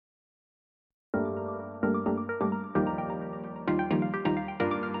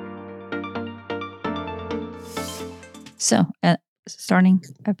So, starting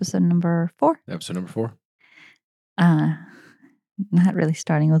episode number 4. Episode number 4. Not really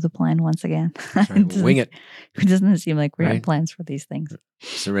starting with a plan once again. Wing it. It doesn't seem like we have Right. plans for these things.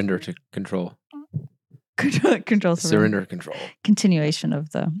 Surrender to control. Control. Surrender control. Continuation of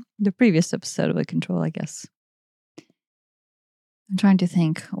the previous episode of the control, I guess. I'm trying to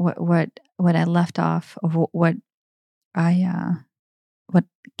think what I left off of what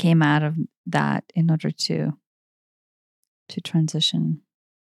came out of that in order to transition.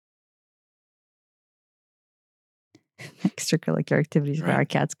 Extracurricular activities with our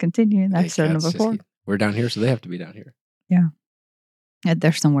cats continue in episode number 4. We're down here, so they have to be down here. Yeah.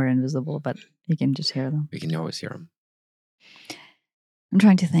 They're somewhere invisible, but you can just hear them. We can always hear them. I'm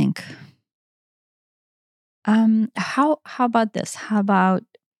trying to think. How about this? How about,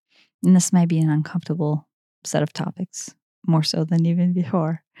 and this might be an uncomfortable set of topics, more so than even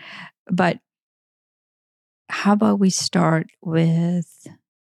before, but how about we start with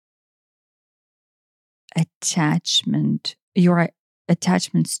attachment, your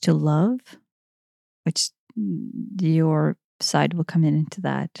attachments to love, which your side will come into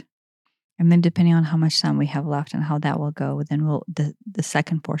that. And then depending on how much time we have left and how that will go, then the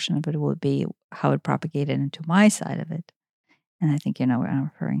second portion of it will be how it propagated into my side of it. And I think you know what I'm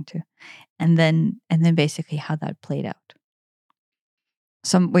referring to. And then basically how that played out.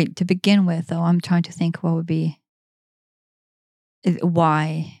 So wait, to begin with, though, I'm trying to think what would be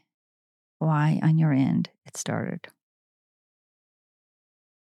why on your end it started.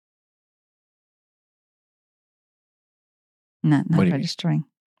 Not registering.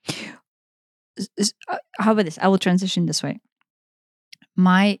 How about this? I will transition this way.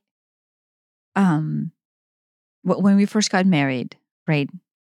 My when we first got married, right?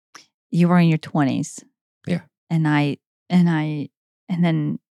 You were in your 20s. Yeah. And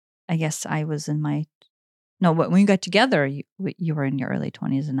then I guess I was in my when we got together, you were in your early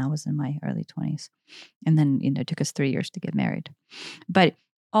 20s and I was in my early 20s. And then, it took us 3 years to get married. But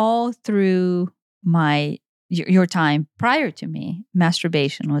all through your time prior to me,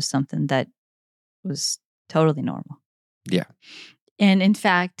 masturbation was something that was totally normal. Yeah. And in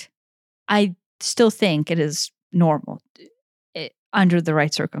fact, I still think it is normal under the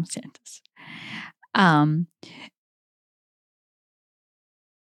right circumstances.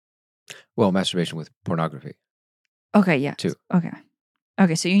 Well, masturbation with pornography. Okay, yeah. Too.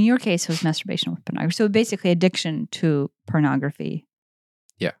 Okay, so in your case, it was masturbation with pornography. So basically addiction to pornography.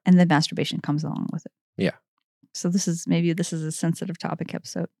 Yeah. And then masturbation comes along with it. Yeah. So this is a sensitive topic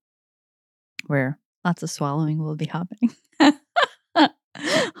episode where lots of swallowing will be happening. I'll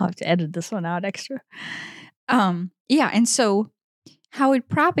have to edit this one out extra. Yeah, and so how it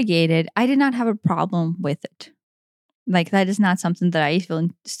propagated, I did not have a problem with it. Like, that is not something that I feel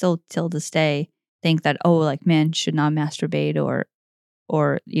still till this day think that, men should not masturbate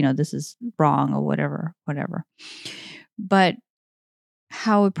or this is wrong or whatever. But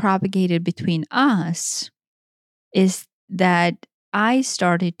how it propagated between us is that I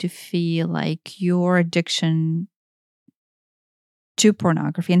started to feel like your addiction to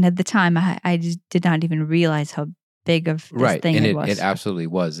pornography, and at the time I just did not even realize how big of this thing it was. It absolutely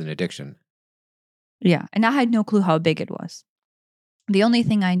was an addiction. Yeah, and I had no clue how big it was. The only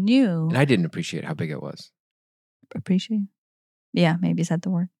thing I knew... And I didn't appreciate how big it was. Appreciate? Yeah, maybe is that the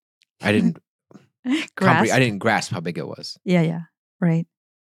word? I didn't grasp. I didn't grasp how big it was. Yeah, right.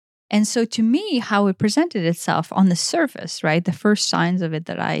 And so to me, how it presented itself on the surface, right, the first signs of it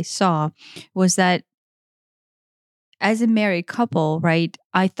that I saw was that as a married couple, right,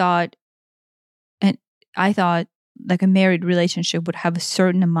 I thought like a married relationship would have a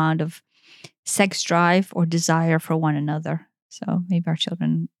certain amount of sex drive or desire for one another. So maybe our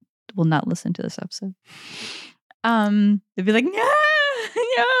children will not listen to this episode. They'll be like,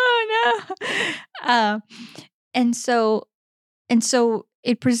 no. And so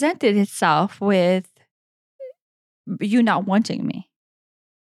it presented itself with you not wanting me.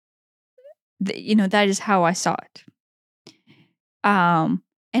 That is how I saw it. And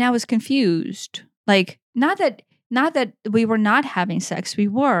I was confused. Like, not that we were not having sex, we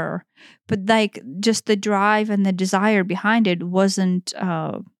were, but like just the drive and the desire behind it wasn't,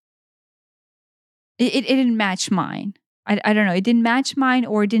 it didn't match mine. I don't know. It didn't match mine,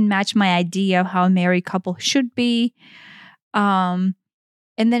 or it didn't match my idea of how a married couple should be. And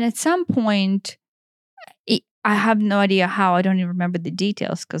then at some point, I have no idea how, I don't even remember the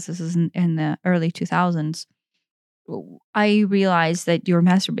details because this is in the early 2000s. I realized that you were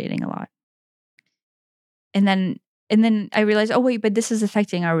masturbating a lot. And then I realized, oh wait, but this is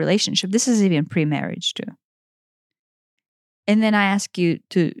affecting our relationship. This is even pre-marriage too. And then I asked you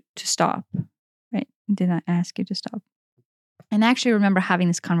to stop, right? Did I ask you to stop? And I actually remember having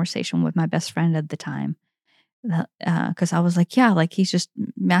this conversation with my best friend at the time, because I was like, yeah, like he's just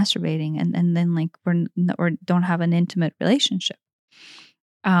masturbating, and then like we don't have an intimate relationship.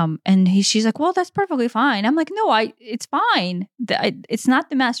 And she's like, well, that's perfectly fine. I'm like, no, it's fine. It's not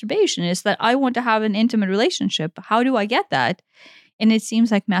the masturbation. It's that I want to have an intimate relationship. How do I get that? And it seems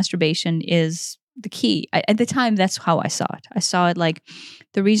like masturbation is the key. At the time, that's how I saw it. I saw it like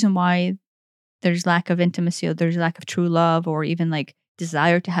the reason why there's lack of intimacy, or there's lack of true love, or even like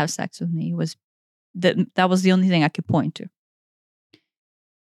desire to have sex with me, was that was the only thing I could point to.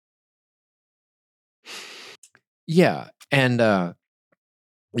 Yeah. And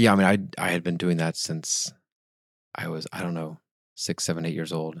yeah, I mean, I had been doing that since I was, I don't know, 6, 7, 8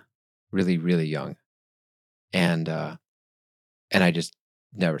 years old, really, really young. And I just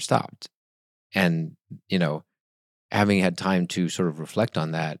never stopped. And, having had time to sort of reflect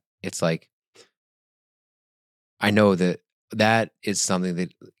on that, it's like, I know that is something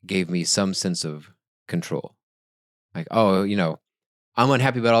that gave me some sense of control. Like, oh, I'm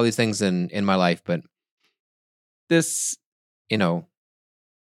unhappy about all these things in my life, but this,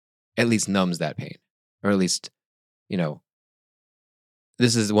 at least numbs that pain, or at least,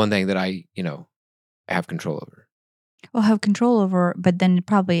 this is one thing that I have control over. Well, have control over, but then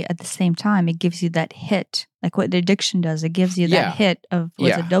probably at the same time, it gives you that hit, like what the addiction does. It gives you that hit of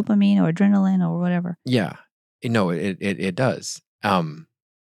was it dopamine or adrenaline or whatever. Yeah, no, it does. But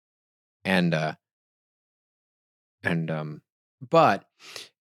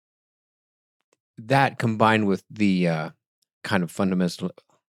that combined with the kind of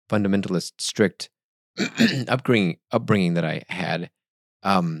fundamentalist strict upbringing that I had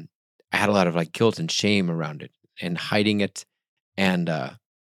a lot of like guilt and shame around it and hiding it, and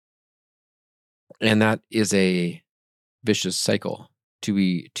that is a vicious cycle to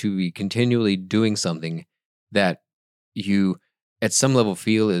be continually doing something that you at some level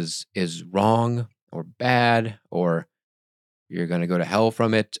feel is wrong or bad, or you're going to go to hell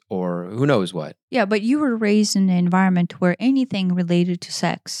from it, or who knows what. Yeah, but you were raised in an environment where anything related to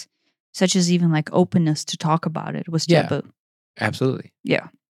sex, such as even like openness to talk about it, was taboo. Absolutely. Yeah.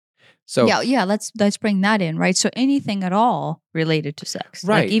 So yeah, let's bring that in, right? So anything at all related to sex,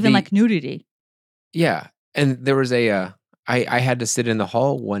 right? Like even like nudity. Yeah, and there was I had to sit in the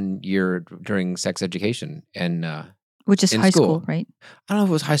hall one year during sex education, and which is high school, right? I don't know if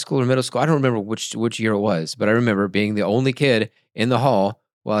it was high school or middle school. I don't remember which year it was, but I remember being the only kid in the hall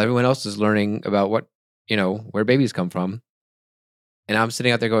while everyone else is learning about what where babies come from, and I'm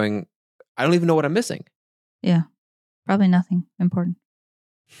sitting out there going, I don't even know what I'm missing. Yeah, probably nothing important.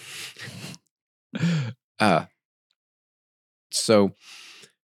 So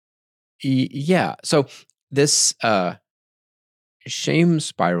yeah, so this shame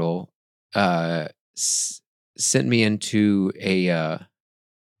spiral sent me into a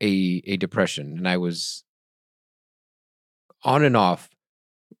depression, and I was on and off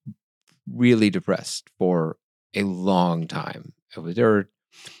really depressed for a long time. There were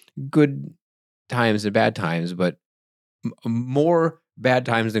good times and bad times, but more bad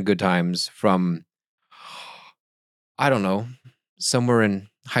times than good times from, I don't know, somewhere in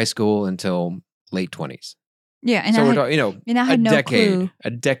high school until late 20s. Yeah, and so I we're had, talking, and I had no clue.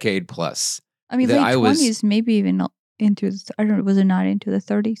 A decade plus. I mean, late 20s, maybe even into, I don't know, was it not into the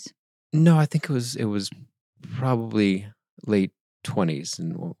 30s? No, I think it was probably late 20s,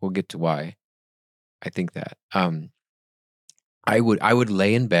 and we'll get to why I think that. I would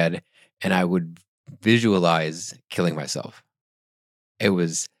lay in bed and I would visualize killing myself. I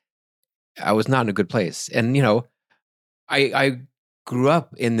was not in a good place, and I grew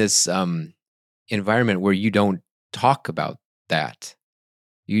up in this environment where you don't talk about that.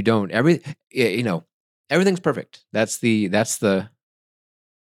 You don't everything's perfect. That's like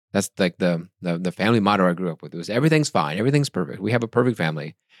the family motto I grew up with. It was everything's fine, everything's perfect. We have a perfect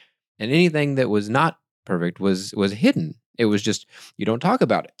family, and anything that was not perfect was hidden. It was just you don't talk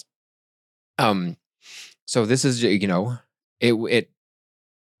about it. So this is it.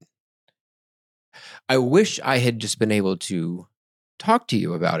 I wish I had just been able to talk to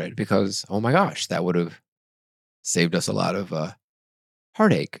you about it, because oh my gosh, that would have saved us a lot of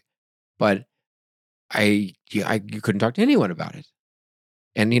heartache. But you couldn't talk to anyone about it.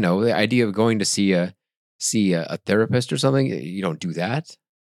 And the idea of going to see a therapist or something, you don't do that.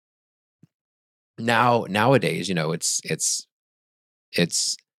 Nowadays,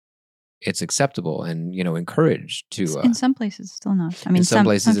 it's acceptable and encouraged to. In some places, still not. I mean, some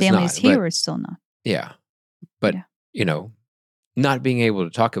families here it's still not. Yeah, but not being able to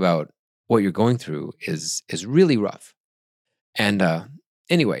talk about what you're going through is really rough. And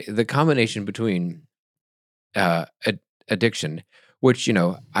anyway, the combination between addiction, which,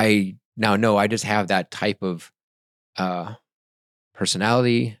 I now know I just have that type of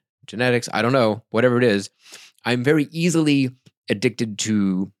personality, genetics, I don't know, whatever it is. I'm very easily addicted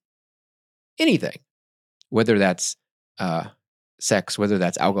to anything, whether that's sex, whether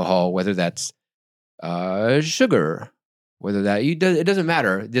that's alcohol, whether that's sugar, whether that it doesn't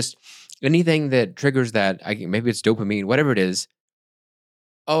matter. Just anything that triggers that. Maybe it's dopamine, whatever it is.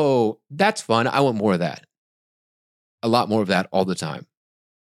 Oh, that's fun. I want more of that. A lot more of that all the time.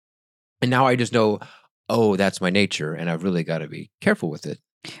 And now I just know, oh, that's my nature, and I've really got to be careful with it.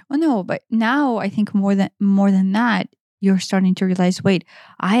 Well, no, but now I think more than that, you're starting to realize, wait,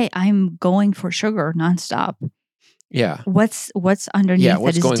 I'm going for sugar nonstop. Yeah. What's underneath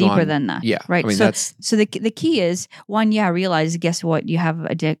what's that is going deeper on? than that? Yeah. Right. I mean, so the key is one, realize, guess what? You have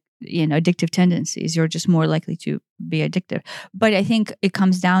addictive tendencies. You're just more likely to be addictive. But I think it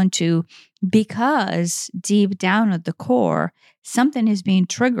comes down to, because deep down at the core, something is being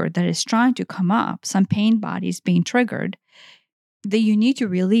triggered that is trying to come up, some pain body is being triggered that you need to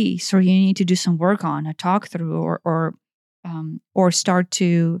release, or you need to do some work on, a talk through, or start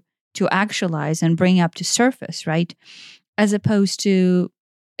to actualize and bring up to surface, right? As opposed to,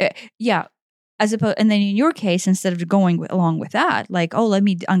 and then in your case, instead of going along with that, like, oh, let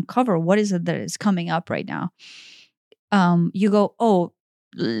me uncover what is it that is coming up right now. You go, oh,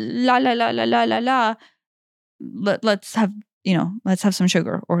 la la la la la la la. Let's have some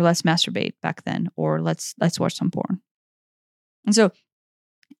sugar, or let's masturbate back then, or let's watch some porn. And so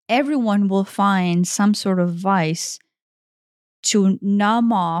everyone will find some sort of vice to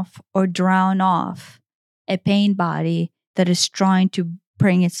numb off or drown off a pain body that is trying to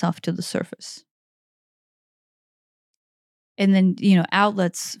bring itself to the surface. And then,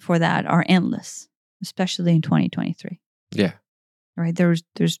 outlets for that are endless, especially in 2023. Yeah. Right? There's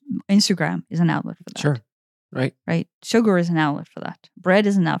Instagram is an outlet for that. Sure. Right. Right? Sugar is an outlet for that. Bread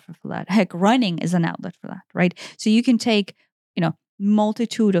is an outlet for that. Heck, running is an outlet for that, right? So you can take,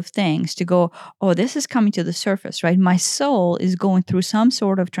 multitude of things to go, oh, this is coming to the surface, right? My soul is going through some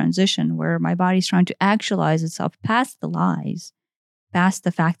sort of transition where my body's trying to actualize itself past the lies, past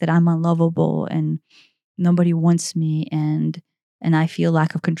the fact that I'm unlovable and nobody wants me, and I feel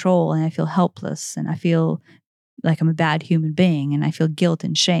lack of control, and I feel helpless, and I feel like I'm a bad human being, and I feel guilt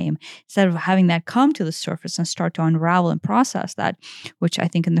and shame. Instead of having that come to the surface and start to unravel and process that, which I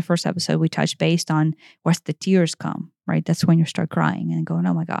think in the first episode we touched based on where the tears come, right? That's when you start crying and going,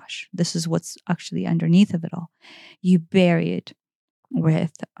 oh my gosh, this is what's actually underneath of it all. You bury it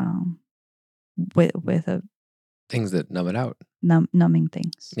with a things that numb it out. Numbing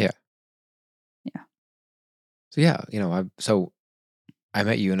things. Yeah. Yeah. So yeah, I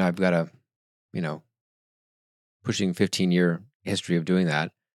met you, and I've got a, pushing 15-year history of doing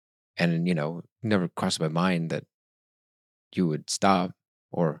that. And, never crossed my mind that you would stop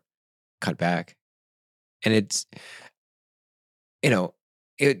or cut back. And it's,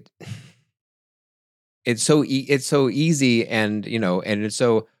 it's so easy, and, and it's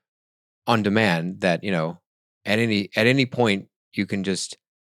so on demand that, at any point you can just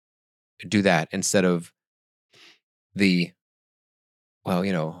do that instead of you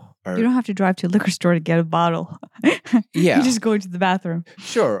don't have to drive to a liquor store to get a bottle. Yeah. You just go to the bathroom.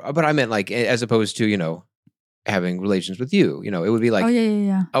 Sure. But I meant, like, as opposed to, having relations with you, it would be like, oh,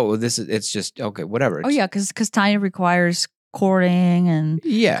 yeah. Oh, it's just, okay, whatever. Because Tanya requires courting and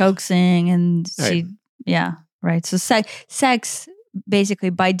coaxing and right. So sex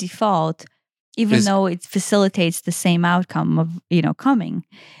basically by default, even though it facilitates the same outcome of, coming,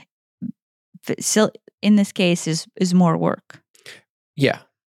 in this case is more work. Yeah.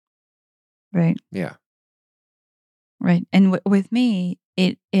 Right. Yeah. Right. And with me,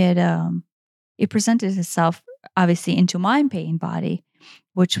 it presented itself obviously into my pain body,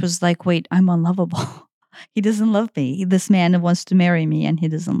 which was like, wait, I'm unlovable. He doesn't love me. This man wants to marry me, and he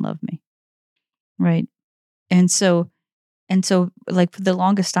doesn't love me. Right. And so like for the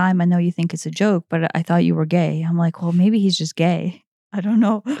longest time, I know you think it's a joke, but I thought you were gay. I'm like, well, maybe he's just gay. I don't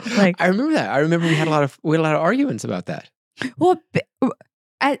know. Like, I remember that. I remember we had a lot of arguments about that. Well,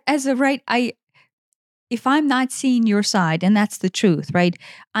 if I'm not seeing your side, and that's the truth, right?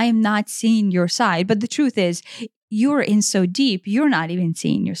 I am not seeing your side, but the truth is, you're in so deep, you're not even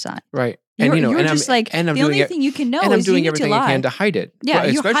seeing your side, right? And you're just like, the only thing you can know and is I'm doing you need everything to lie. I can to hide it. Yeah,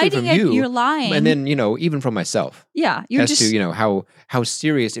 well, you're hiding it. You're lying, and then even from myself. Yeah, you're as to how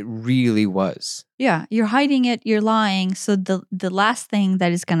serious it really was. Yeah, you're hiding it. You're lying. So the last thing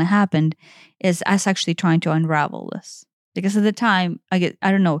that is going to happen is us actually trying to unravel this. Because at the time, I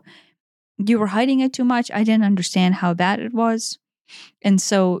don't know, you were hiding it too much. I didn't understand how bad it was. And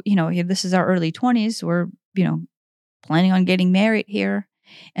so, this is our early 20s. We're, planning on getting married here.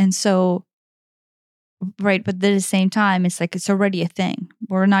 And so, right, but at the same time, it's like it's already a thing.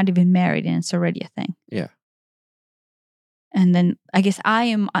 We're not even married and it's already a thing. Yeah. And then I guess I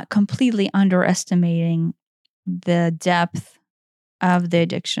am completely underestimating the depth of the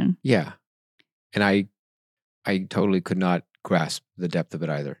addiction. Yeah. And I totally could not grasp the depth of it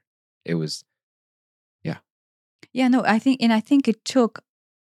either. It was, yeah. Yeah, no, I think it took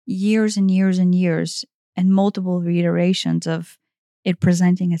years and years and years and multiple reiterations of it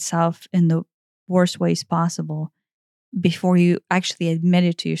presenting itself in the worst ways possible before you actually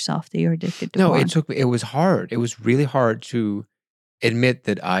admitted to yourself that you're addicted to porn. It was hard. It was really hard to admit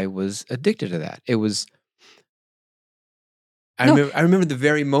that I was addicted to that. It was, I remember the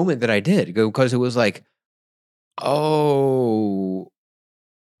very moment that I did, because it was like, oh,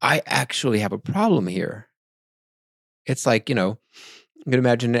 I actually have a problem here. It's like, you can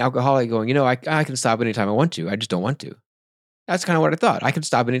imagine an alcoholic going, I can stop anytime I want to. I just don't want to. That's kind of what I thought. I can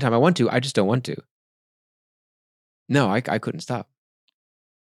stop anytime I want to. I just don't want to. No, I couldn't stop.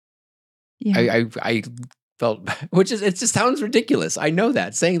 Yeah. I felt, it just sounds ridiculous. I know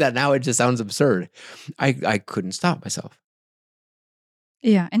that. Saying that now, it just sounds absurd. I couldn't stop myself.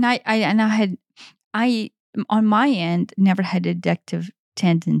 Yeah. And I on my end never had addictive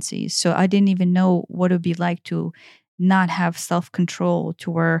tendencies. So I didn't even know what it would be like to not have self-control, to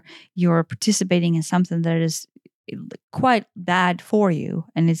where you're participating in something that is quite bad for you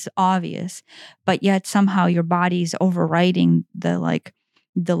and it's obvious, but yet somehow your body's overriding the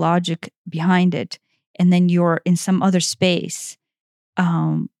logic behind it, and then you're in some other space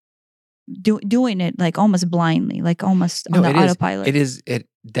doing it like almost blindly, like almost on the autopilot.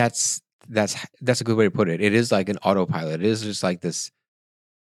 That's a good way to put it. It is like an autopilot. It is just like this.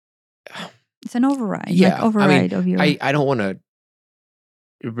 It's an override. Yeah. Like override of your. I don't want to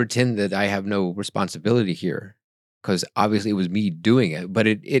pretend that I have no responsibility here, because obviously it was me doing it, but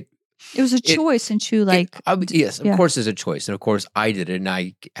it was a choice, and you yes, of course it's a choice, and of course I did it, and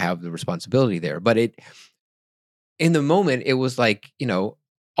I have the responsibility there. But in the moment, it was like,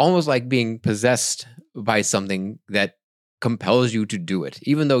 almost like being possessed by something that compels you to do it,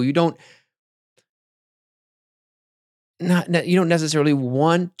 even though you don't necessarily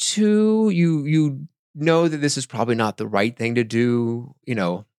want to. You know that this is probably not the right thing to do.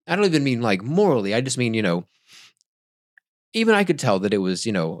 I don't even mean like morally. I just mean, even I could tell that it was,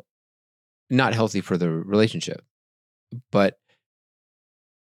 not healthy for the relationship. But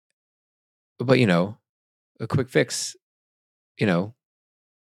a quick fix,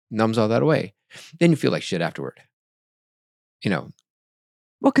 numbs all that away. Then you feel like shit afterward. Well,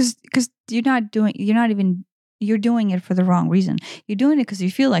 because you're doing it for the wrong reason. You're doing it because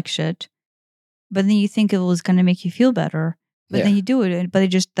you feel like shit, but then you think it was going to make you feel better, but then you do it, but it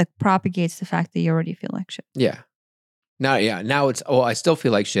just like propagates the fact that you already feel like shit. Yeah. Now it's, I still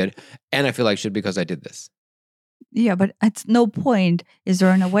feel like shit, and I feel like shit because I did this. Yeah, but at no point is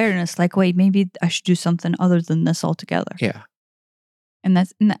there an awareness like, wait, maybe I should do something other than this altogether. Yeah. And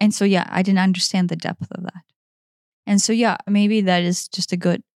so, I didn't understand the depth of that. And so, maybe that is just a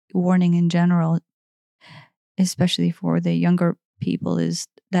good warning in general, especially for the younger people, is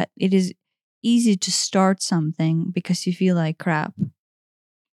that it is easy to start something because you feel like crap,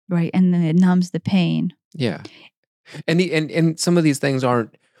 right? And then it numbs the pain. Yeah. And some of these things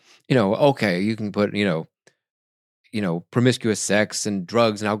aren't, okay, you can put, promiscuous sex and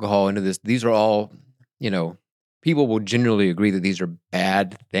drugs and alcohol into this. These are all, people will generally agree that these are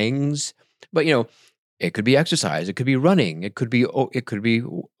bad things. But, it could be exercise. It could be running. It could be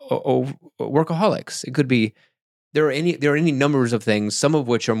workaholics. It could be, there are any numbers of things, some of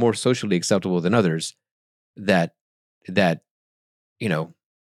which are more socially acceptable than others, that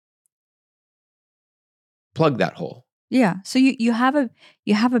plug that hole. Yeah. So you have a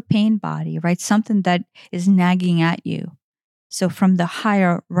pain body, right? Something that is nagging at you. So from the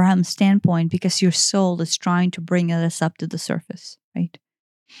higher realm standpoint, because your soul is trying to bring this up to the surface, right?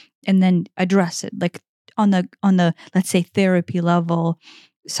 And then address it, like on the let's say therapy level,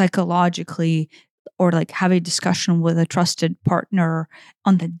 psychologically, or like have a discussion with a trusted partner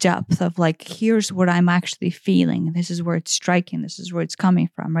on the depth of like, here's what I'm actually feeling. This is where it's striking. This is where it's coming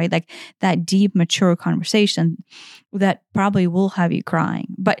from, right? Like that deep, mature conversation that probably will have you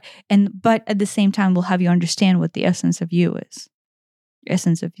crying, but at the same time will have you understand what the essence of you is,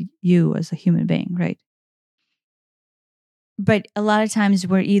 essence of you as a human being, right? But a lot of times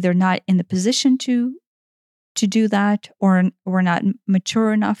we're either not in the position to do that, or we're not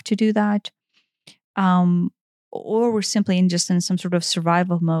mature enough to do that. Or we're simply in some sort of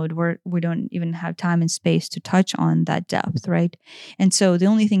survival mode where we don't even have time and space to touch on that depth, right? And so the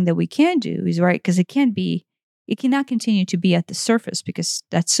only thing that we can do is, right, because it it cannot continue to be at the surface because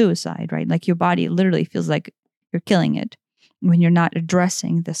that's suicide, right? Like your body literally feels like you're killing it when you're not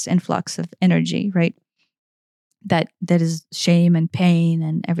addressing this influx of energy, right? That is shame and pain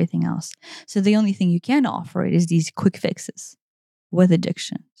and everything else. So the only thing you can offer it is these quick fixes with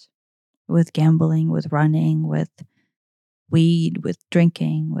addictions, with gambling, with running, with weed, with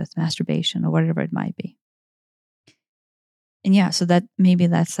drinking, with masturbation, or whatever it might be. And yeah, so that maybe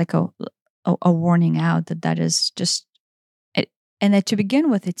that's like a warning out that is just it, and that to begin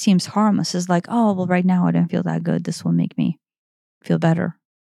with it seems harmless. It's like, oh well, right now I don't feel that good. This will make me feel better.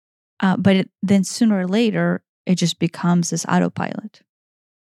 But then sooner or later it just becomes this autopilot,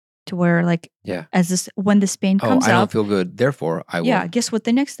 to where like when this pain comes up, I don't feel good, therefore I will. Yeah, guess what?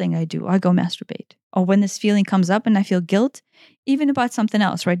 The next thing I do, I go masturbate. Or when this feeling comes up and I feel guilt, even about something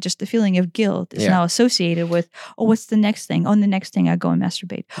else, right? Just the feeling of guilt is now associated with, oh, what's the next thing? Oh, the next thing I go and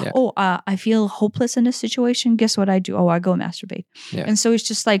masturbate. Yeah. Oh, I feel hopeless in this situation. Guess what I do? Oh, I go masturbate. Yeah. And so it's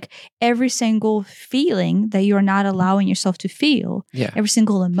just like every single feeling that you're not allowing yourself to feel, every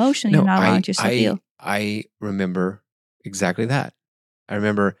single emotion you're not allowing yourself to feel. I remember exactly that. I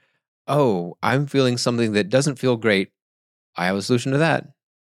remember, oh, I'm feeling something that doesn't feel great. I have a solution to that.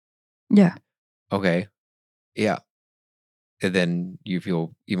 Yeah. Okay. Yeah. And then you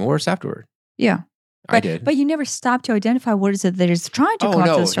feel even worse afterward. Yeah. I did. But you never stop to identify what is it that is trying to come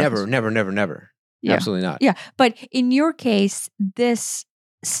up to the surface. Never. Yeah. Absolutely not. Yeah. But in your case, this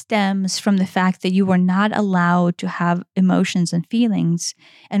stems from the fact that you were not allowed to have emotions and feelings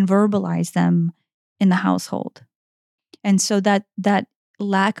and verbalize them in the household. And so that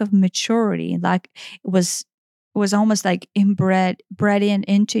lack of maturity, was almost like bred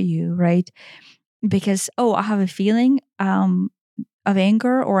into you, right? Because, oh, I have a feeling of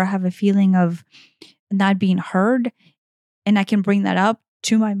anger, or I have a feeling of not being heard, and I can bring that up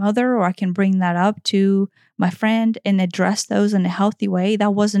to my mother, or I can bring that up to my friend and address those in a healthy way.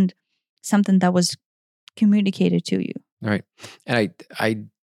 That wasn't something that was communicated to you. Right. And I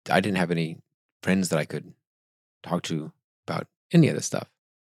didn't have any friends that I could talk to about any of this stuff.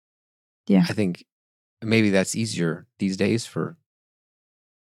 Yeah. I think maybe that's easier these days for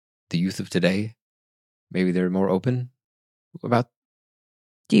the youth of today. Maybe they're more open about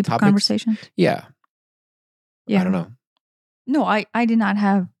deep conversations. Yeah. I don't know. No, I did not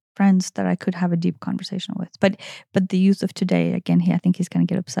have friends that I could have a deep conversation with. But the youth of today, again, I think he's going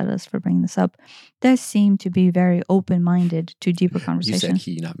to get upset at us for bringing this up, does seem to be very open-minded to deeper conversations. You said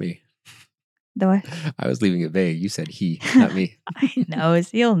he, not me. Do I? I was leaving it vague. You said he, not me. I know.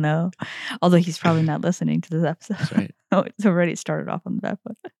 He'll know. Although he's probably not listening to this episode. That's right. Oh, it's already started off on the bad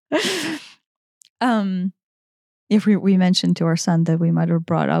foot. If we mentioned to our son that we might have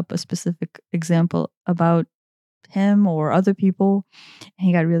brought up a specific example about him or other people, and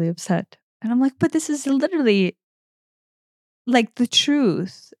he got really upset. And I'm like, but this is literally like the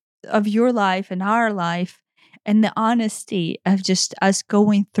truth of your life and our life, and the honesty of just us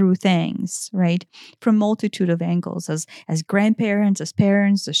going through things, right? From multitude of angles, as grandparents, as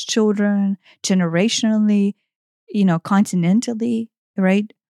parents, as children, generationally, continentally,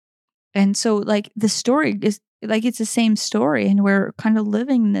 right? And so like the story is like, it's the same story, and we're kind of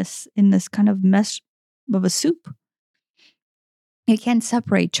living in this kind of mess of a soup. You can't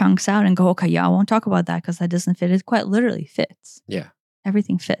separate chunks out and go, okay, yeah, I won't talk about that because that doesn't fit. It quite literally fits. Yeah.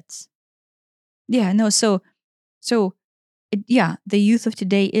 Everything fits. Yeah, no, so the youth of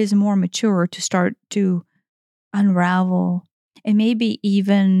today is more mature to start to unravel, and maybe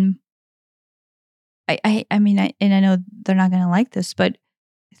even, I mean, I know they're not going to like this, but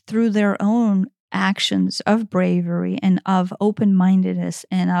through their own actions of bravery and of open-mindedness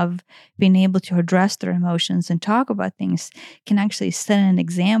and of being able to address their emotions and talk about things, can actually set an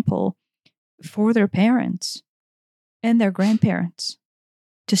example for their parents and their grandparents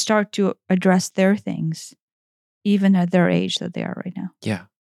to start to address their things, even at their age that they are right now. Yeah.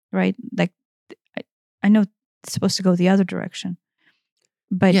 Right? Like, I know it's supposed to go the other direction.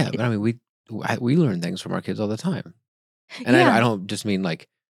 But yeah, but I mean, we learn things from our kids all the time. And I don't just mean like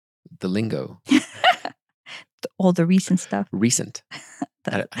the lingo. All the recent stuff. Recent.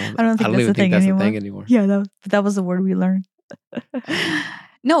 I don't think that's a thing anymore. Yeah, that was the word we learned.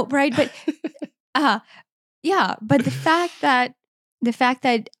 No, right? But but the fact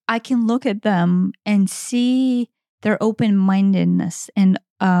that I can look at them and see their open-mindedness and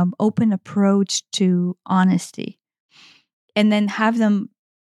open approach to honesty, and then have them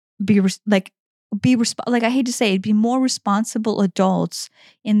be I hate to say it, be more responsible adults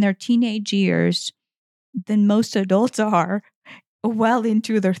in their teenage years than most adults are well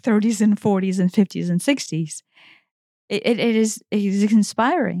into their 30s and 40s and 50s and 60s. It is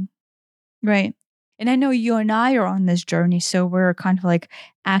inspiring, right? And I know you and I are on this journey, so we're kind of like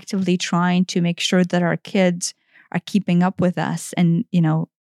actively trying to make sure that our kids are keeping up with us. And,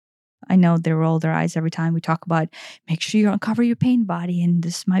 I know they roll their eyes every time we talk about make sure you uncover your pain body and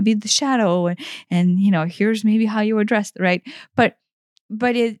this might be the shadow and here's maybe how you address it, right? But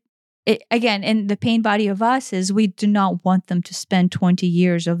it again, and the pain body of us is we do not want them to spend 20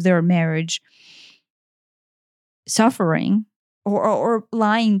 years of their marriage suffering or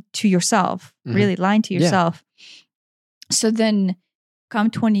lying to yourself, really lying to yourself. So then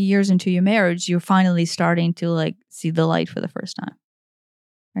come 20 years into your marriage, you're finally starting to like see the light for the first time.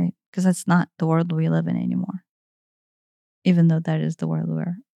 Right? Because that's not the world we live in anymore. Even though that is the world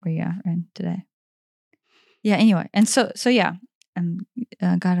we are in today. Yeah, anyway. And so yeah,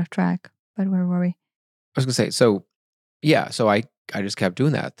 got off track. But where were we? I was gonna say, so I just kept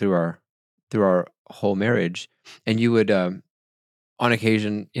doing that through our whole marriage. And you would on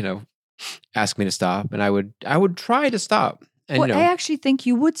occasion, ask me to stop, and I would try to stop. And I actually think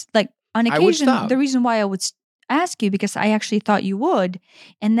you would, like, on occasion, the reason why I would ask you, because I actually thought you would,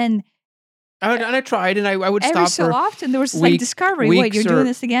 and then I tried, and I would every stop so for often. There was like discovery. Wait, you're doing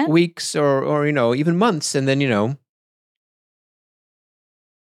this again? Weeks or even months, and then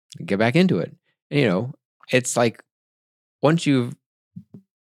get back into it. And, it's like once you've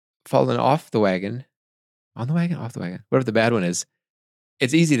fallen off the wagon, off the wagon, whatever the bad one is,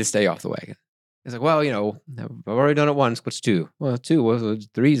 it's easy to stay off the wagon. It's like, well, I've already done it once. What's two? Well, two. Well,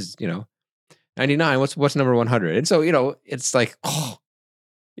 three's 99. What's number 100? And so it's like, oh,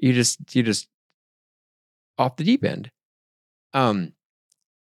 you just off the deep end.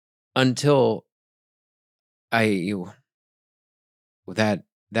 Until that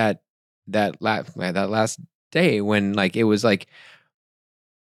last day when like it was like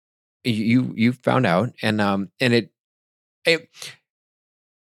you found out, and it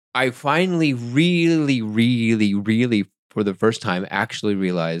I finally really, really, really for the first time actually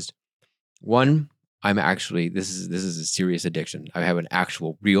realized, one, this is a serious addiction. I have an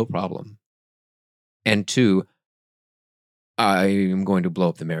actual real problem. And two, I am going to blow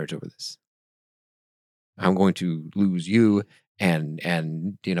up the marriage over this. I'm going to lose you and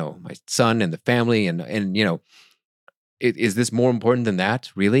my son and the family and is this more important than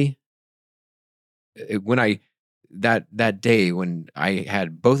that, really? When that day when I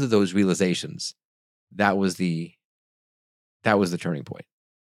had both of those realizations, that was the turning point.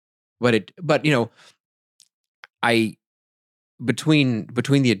 But I between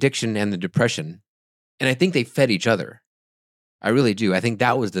the addiction and the depression, and I think they fed each other. I really do. I think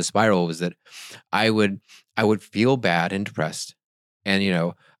that was the spiral, was that I would feel bad and depressed, and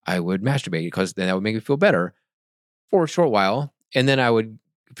I would masturbate because then that would make me feel better for a short while, and then I would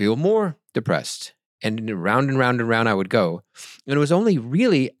feel more depressed, and round and round and round I would go. And it was only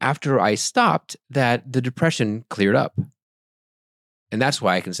really after I stopped that the depression cleared up. And that's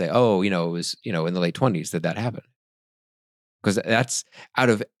why I can say, oh, it was, in the late 20s that happened. Because that's,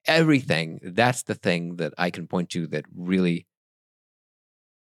 out of everything, that's the thing that I can point to that really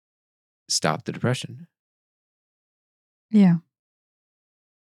stopped the depression. Yeah.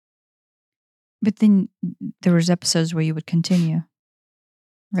 But then there was episodes where you would continue,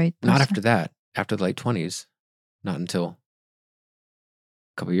 right? Not after that. After the late 20s. Not until a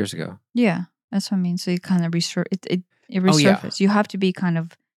couple of years ago. Yeah, that's what I mean. So you kind of it resurfaces. Oh, yeah. You have to be kind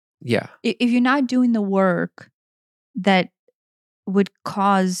of... Yeah. If you're not doing the work that would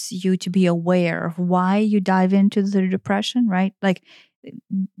cause you to be aware of why you dive into the depression, right? Like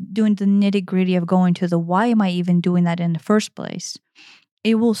doing the nitty-gritty of going to the why am I even doing that in the first place,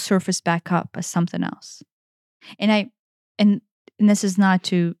 it will surface back up as something else. And this is not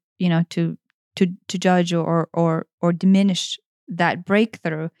to to judge or diminish that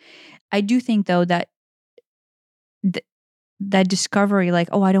breakthrough. I do think though that that discovery, like,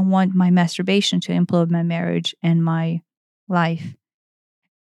 oh, I don't want my masturbation to implode my marriage and my life,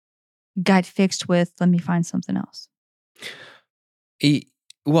 got fixed with, let me find something else.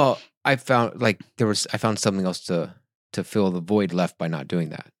 Well, I found I found something else to fill the void left by not doing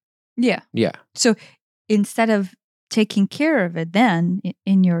that. Yeah. Yeah. So instead of taking care of it then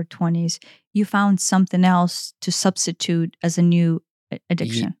in your 20s, you found something else to substitute as a new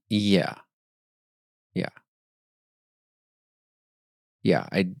addiction. Yeah. Yeah. Yeah.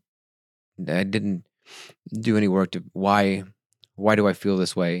 I didn't do any work to why do I feel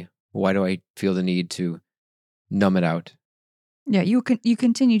this way? Why do I feel the need to numb it out? Yeah, you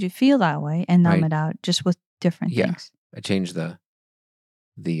continue to feel that way and numb it out, just with different things. I changed the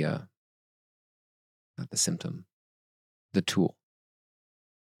not the symptom, the tool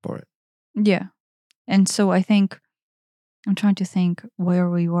for it. Yeah. And so I think I'm trying to think where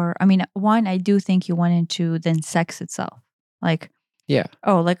we were. I mean, one, I do think you went into then sex itself. Like, Yeah.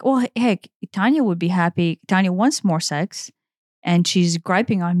 well, heck, Tanya would be happy. Tanya wants more sex, and she's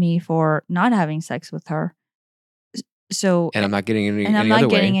griping on me for not having sex with her. So, And I'm not getting and I'm any not other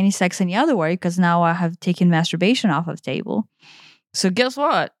getting way. any sex any other way because now I have taken masturbation off of the table. So guess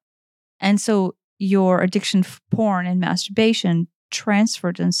what? And so your addiction for porn and masturbation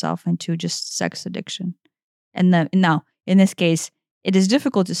transferred itself into just sex addiction. And now, in this case, it is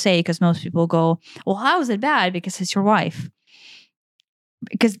difficult to say because most people go, well, how is it bad? Because it's your wife.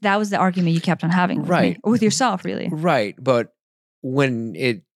 Because that was the argument you kept on having with Right. me, or with yourself, really. Right. But when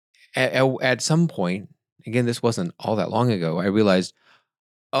it, at some point, again, this wasn't all that long ago, I realized,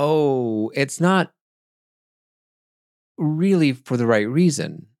 oh, it's not really for the right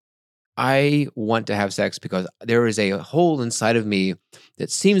reason. I want to have sex because there is a hole inside of me that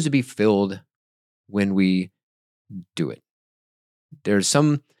seems to be filled when we do it. There's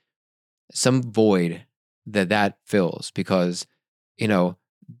some void that fills because,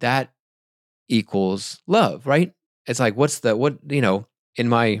 that equals love, right? It's like, in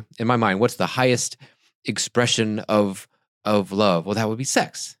my mind, what's the highest expression of love? Well, that would be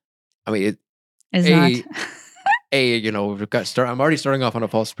sex. I mean, Is not. I'm already starting off on a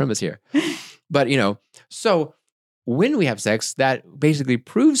false premise here. But, so when we have sex, that basically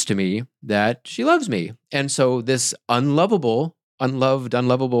proves to me that she loves me. And so this unlovable,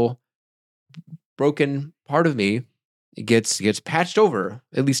 broken part of me gets patched over,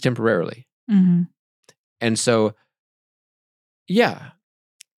 at least temporarily. Mm-hmm. And so, yeah,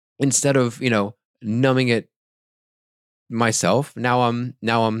 instead of, numbing it myself, now I'm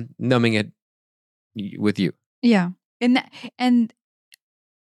numbing it with you. Yeah. And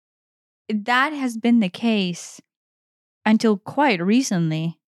that has been the case until quite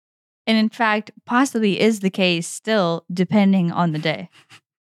recently. And in fact, possibly is the case still, depending on the day.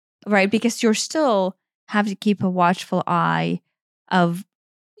 Right? Because you're still have to keep a watchful eye of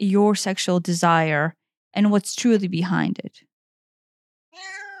your sexual desire and what's truly behind it.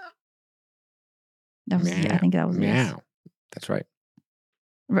 That was, I think that was yes. That's right.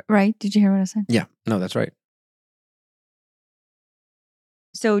 Right? Did you hear what I said? Yeah. No, that's right.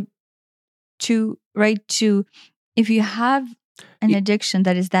 So if you have an addiction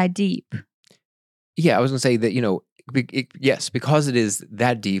that is that deep. Yeah, I was going to say that, yes, because it is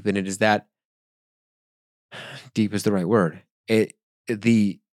that deep and it is that deep is the right word. The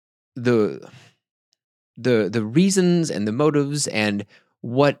reasons and the motives and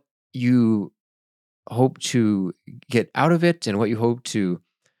what you hope to get out of it and what you hope to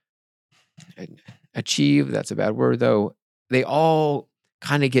achieve, that's a bad word though, they all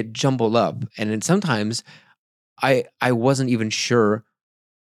kind of get jumbled up. And then sometimes I wasn't even sure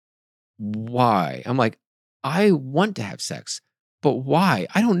why. I'm like, I want to have sex, but why?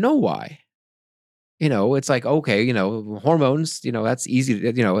 I don't know why. It's like, okay, hormones, that's easy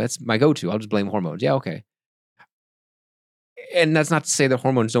to, that's my go-to. I'll just blame hormones. Yeah, okay. And that's not to say that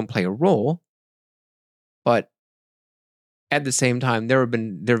hormones don't play a role, but at the same time, there have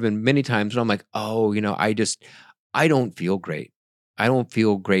been many times when I'm like, oh, I don't feel great. I don't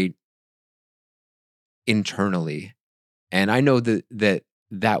feel great internally. And I know that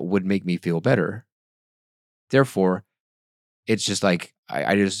would make me feel better. Therefore, it's just like,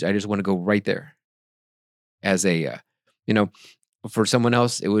 I just want to go right there as a, for someone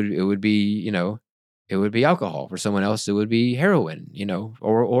else, it would be, it would be alcohol. For someone else, it would be heroin,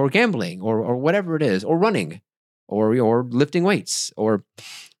 or gambling or whatever it is, or running or lifting weights, or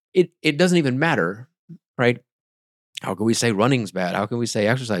it doesn't even matter, right? How can we say running's bad? How can we say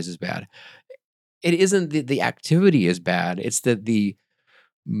exercise is bad? It isn't the activity is bad. It's the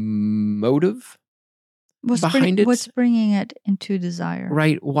motive behind it. What's bringing it into desire?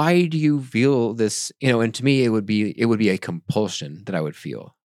 Right. Why do you feel this? And to me, it would be a compulsion that I would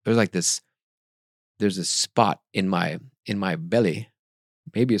feel. There's like this, there's a spot in my belly,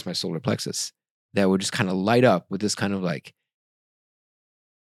 maybe it's my solar plexus, that would just kind of light up with this kind of like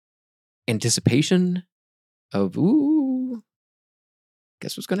anticipation of, ooh,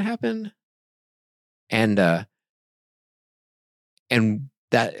 guess what's going to happen? And that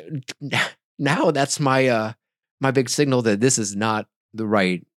now that's my big signal that this is not the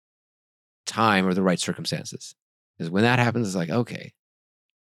right time or the right circumstances. Because when that happens, it's like, okay,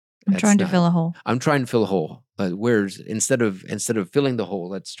 I'm trying to fill a hole. I'm trying to fill a hole. But where's instead of filling the hole,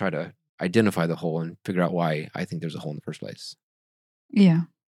 let's try to identify the hole and figure out why I think there's a hole in the first place. Yeah.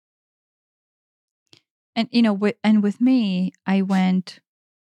 And with me, I went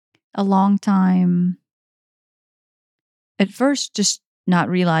a long time at first just not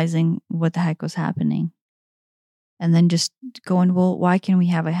realizing what the heck was happening. and then just going, well, why can't we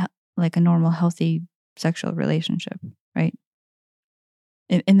have a normal, healthy sexual relationship, right?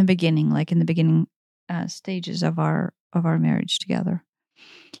 In the beginning, stages of our marriage together,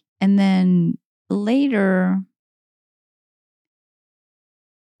 and then later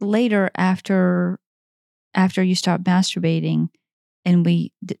after you stop masturbating, and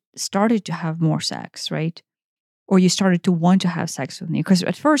we started to have more sex, right? Or you started to want to have sex with me. Because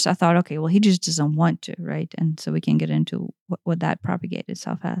at first I thought, okay, well, he just doesn't want to, right? And so we can get into what that propagated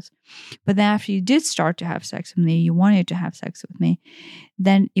itself as. But then after you did start to have sex with me, you wanted to have sex with me,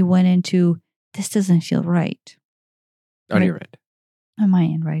 then it went into, this doesn't feel right. On your end. On my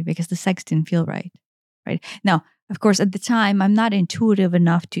end, right? Because the sex didn't feel right. Right. Now, of course, at the time, I'm not intuitive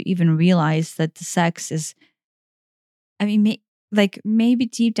enough to even realize that the sex is, I mean, maybe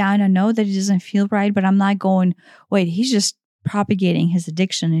deep down I know that it doesn't feel right, but I'm not going, wait, he's just propagating his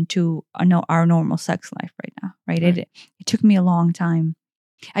addiction into our normal sex life right now, right? It took me a long time.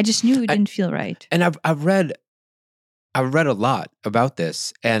 I just knew it didn't feel right. And I've read a lot about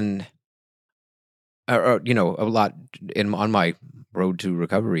this, and a lot on my road to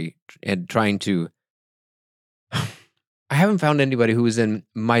recovery, and trying to. I haven't found anybody who is in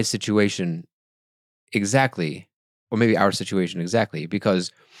my situation exactly, or maybe our situation exactly,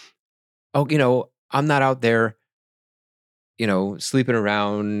 because, I'm not out there, sleeping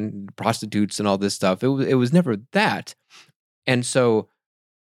around, prostitutes and all this stuff. It was never that. And so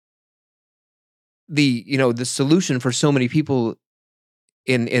the solution for so many people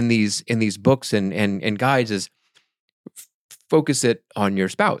in these books and guides is focus it on your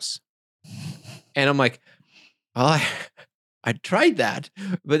spouse. And I'm like, well, I tried that,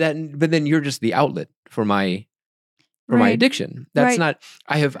 but then you're just the outlet for my addiction. That's not.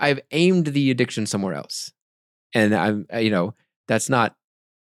 I've aimed the addiction somewhere else, and I'm that's not.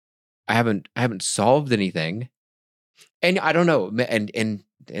 I haven't solved anything, and I don't know. And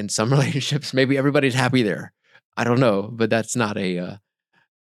in some relationships, maybe everybody's happy there. I don't know, but that's not a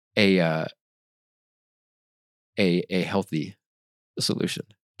healthy solution.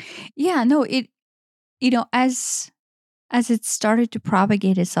 Yeah, no, it as it started to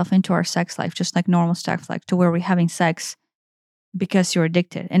propagate itself into our sex life, just like normal sex life, to where we're having sex because you're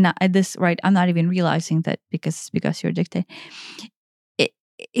addicted. And not, at this, right, I'm not even realizing that because you're addicted. It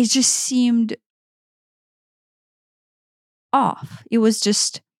just seemed off. It was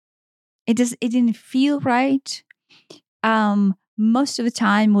just, it didn't feel right. Most of the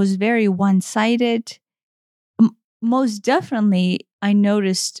time was very one-sided. Most definitely, I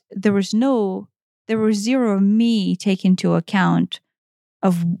noticed there was zero me taken into account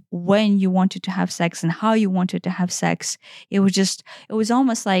of when you wanted to have sex and how you wanted to have sex. It was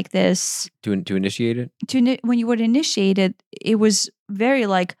almost like this. To initiate it? When you would initiate it, it was very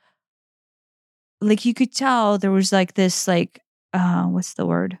like you could tell there was like this, what's the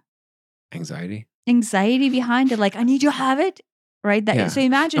word? Anxiety Behind it. Like, I need to have it. Right. So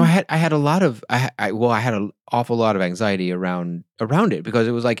imagine. No, I had a lot of, I had an awful lot of anxiety around it, because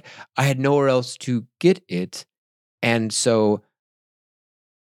it was like, I had nowhere else to get it. And so,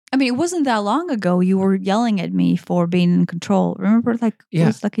 I mean, it wasn't that long ago you were yelling at me for being in control. Remember, it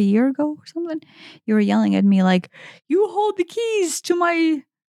was like a year ago or something? You were yelling at me like, you hold the keys to my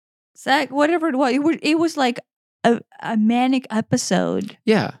sex, whatever it was. It was like a manic episode.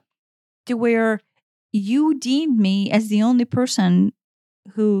 Yeah. To where you deemed me as the only person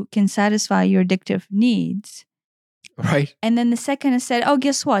who can satisfy your addictive needs. Right. And then the second I said, oh,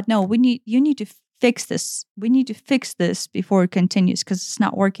 guess what? No, you need to fix this. We need to fix this before it continues because it's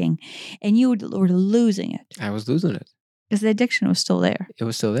not working. And you were losing it. I was losing it. Because the addiction was still there. It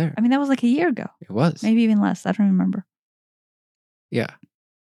was still there. I mean, that was like a year ago. It was. Maybe even less. I don't remember. Yeah.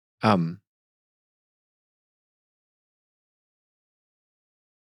 I don't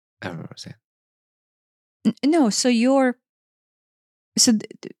know what I'm saying. No,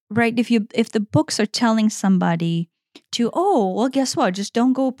 right, if the books are telling somebody to, oh, well, guess what? Just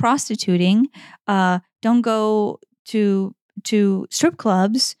don't go prostituting. Don't go to strip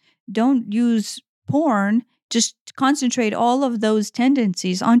clubs. Don't use porn. Just concentrate all of those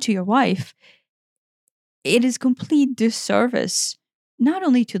tendencies onto your wife. It is complete disservice, not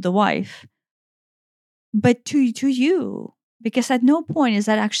only to the wife, but to you. Because at no point is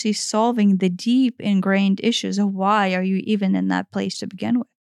that actually solving the deep ingrained issues of why are you even in that place to begin with.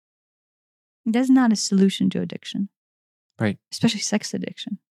 That's not a solution to addiction. Right. Especially sex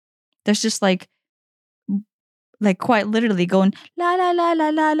addiction. There's just like quite literally going, la, la, la, la,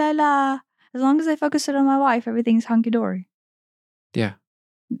 la, la, la. As long as I focus it on my wife, everything's hunky-dory. Yeah.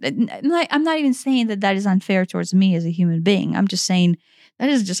 I'm not even saying that is unfair towards me as a human being. I'm just saying that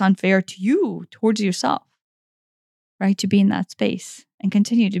is just unfair to you, towards yourself. right? To be in that space and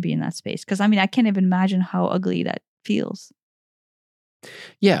continue to be in that space. Because I mean, I can't even imagine how ugly that feels.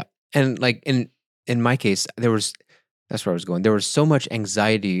 Yeah. And like in my case, that's where I was going. There was so much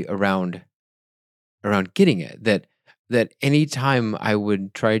anxiety around getting it that any time I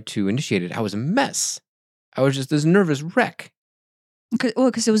would try to initiate it, I was a mess. I was just this nervous wreck.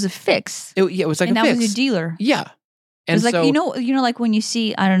 Because it was a fix. It was like and a that fix. was your dealer. Yeah. And it's like, so, you know, like when you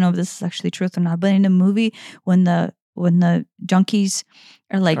see, I don't know if this is actually truth or not, but in a movie when the junkies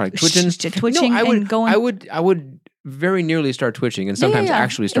are like twitching and going. I would very nearly start twitching and sometimes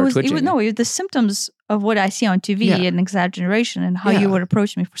actually start twitching. It was the symptoms of what I see on TV and exaggeration and how you would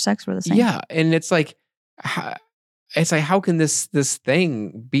approach me for sex were the same. Yeah. And it's like, how can this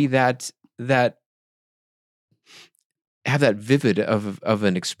thing be that have that vivid of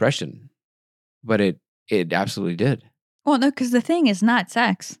an expression? But it absolutely did. Well, no, because the thing is not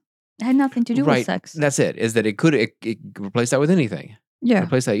sex. It had nothing to do with sex. That's it. Is that it could replace that with anything. Yeah.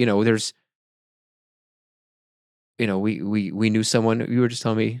 Replace that. There's. We knew someone. You were just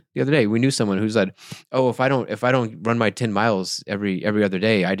telling me the other day. We knew someone who said, "Oh, if I don't run my 10 miles every other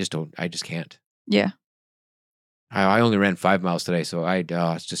day, I just can't." Yeah. I only ran 5 miles today, so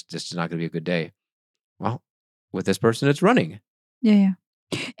it's just not going to be a good day. Well, with this person, it's running. Yeah.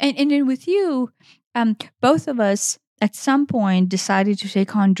 And then with you, both of us at some point decided to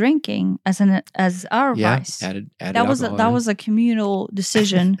take on drinking as our vice. Added that was a communal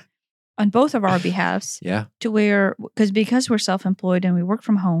decision on both of our behalves. Yeah. To where because we're self-employed and we work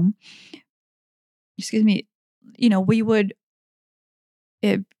from home. Excuse me. We would.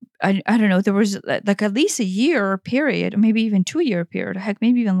 I don't know. There was like at least a year period, or maybe even 2 year period. Heck,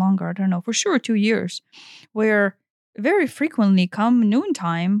 maybe even longer. I don't know. For sure, 2 years, where very frequently, come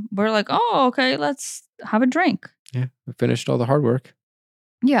noontime, we're like, "Oh, okay, let's have a drink." Yeah, we finished all the hard work.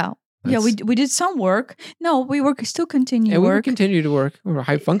 Yeah, we did some work. No, we still continue work. We would continue to work. We're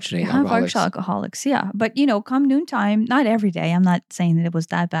high functioning alcoholics. Yeah, but come noontime, not every day. I'm not saying that it was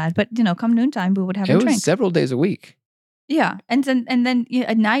that bad, but come noontime, we would have a drink. It was several days a week. Yeah, and then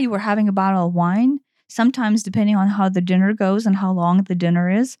at night we're having a bottle of wine. Sometimes, depending on how the dinner goes and how long the dinner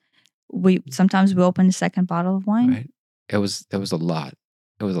is, sometimes we open a second bottle of wine. Right. It was a lot.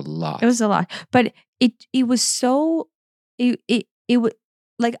 It was a lot. It was a lot, but it was so it was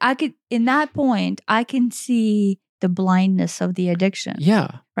like I could in that point I can see the blindness of the addiction.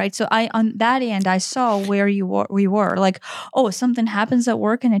 Yeah. Right. So on that end, I saw where we were. Like, oh, something happens at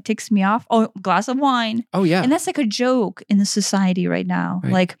work and it ticks me off. Oh, glass of wine. Oh, yeah. And that's like a joke in the society right now.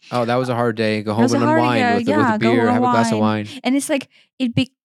 Right. Like, oh, that was a hard day. Go home and unwind with a beer, have a glass of wine. And it's like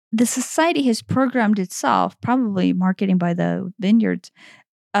the society has programmed itself, probably marketing by the vineyards,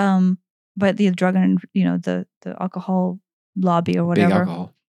 but the drug and the alcohol lobby or whatever.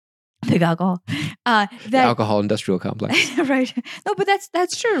 Big alcohol. The alcohol industrial complex. Right. No, but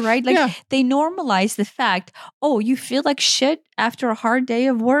that's true, right? Like they normalize the fact, oh, you feel like shit after a hard day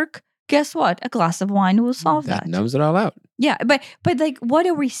of work? Guess what? A glass of wine will solve that. That numbs it all out. Yeah, but like what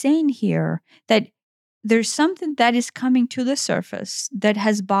are we saying here? That there's something that is coming to the surface that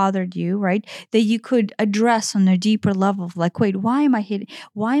has bothered you, right? That you could address on a deeper level of like, wait, why am I hitting?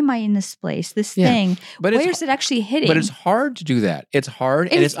 Why am I in this place? This thing, but where is it actually hitting? But it's hard to do that. It's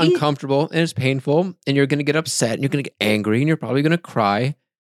hard and it's uncomfortable and it's painful and you're going to get upset and you're going to get angry and you're probably going to cry.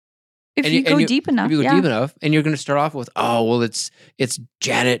 If you go deep enough. If you go deep enough and you're going to start off with, oh, well, it's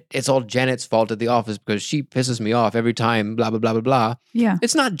Janet. It's all Janet's fault at the office because she pisses me off every time, blah, blah, blah, blah, blah. Yeah.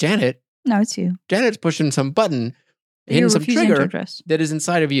 It's not Janet. No, it's you. Janet's pushing some button, hitting some trigger that is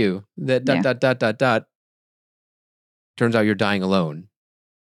inside of you. That ... Turns out you're dying alone.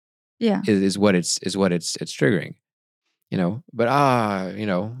 Yeah, is what it's triggering. But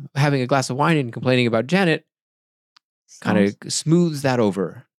having a glass of wine and complaining about Janet kind of smooths that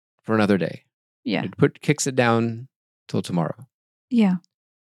over for another day. Yeah, It kicks it down till tomorrow. Yeah,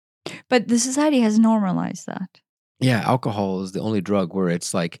 but the society has normalized that. Yeah, alcohol is the only drug where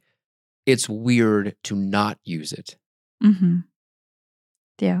it's like. It's weird to not use it. Mm-hmm.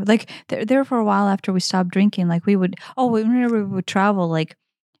 Yeah, like there for a while after we stopped drinking, like whenever we would travel, like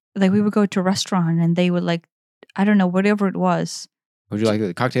we would go to a restaurant and they would like, I don't know, whatever it was. Would you like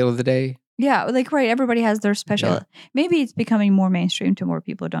the cocktail of the day? Yeah, like right. Everybody has their special. Yeah. Maybe it's becoming more mainstream to more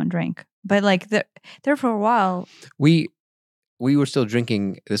people who don't drink, but like there for a while, we were still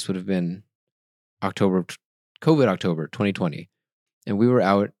drinking. This would have been October 2020, and we were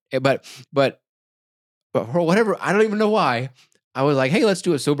out. But for whatever, I don't even know why. I was like, hey, let's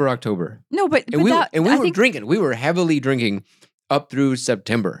do a sober October. No, but we were drinking. We were heavily drinking up through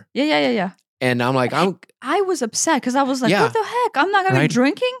September. Yeah. And I'm like, I was upset because I was like, what the heck? I'm not going to be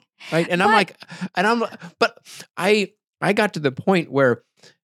drinking. right? And but I got to the point where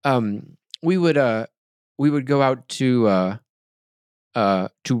we would go out to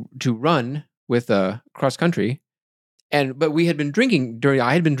run with cross country, but we had been drinking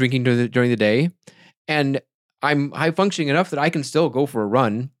I had been drinking during the day, and I'm high functioning enough that I can still go for a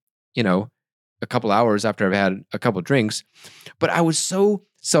run, a couple hours after I've had a couple drinks. But I was so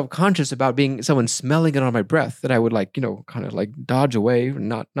self-conscious about being someone smelling it on my breath that I would kind of like dodge away and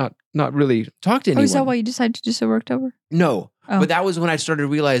not really talk to anyone. Oh, is that why you decided to do so October? No. Oh. But that was when I started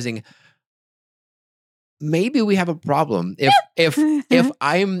realizing maybe we have a problem. If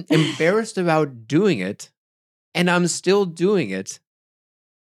I'm embarrassed about doing it and I'm still doing it,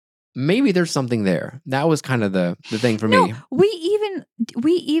 maybe there's something there. That was kind of the thing for me. We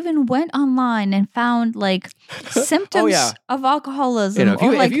even went online and found like symptoms of alcoholism.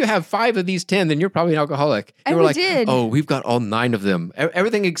 If you have 5 of these 10, then you're probably an alcoholic. And we're we like, did. Oh, we've got all 9 of them.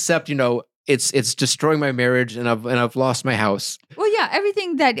 Everything except it's destroying my marriage and I've lost my house. Well, yeah,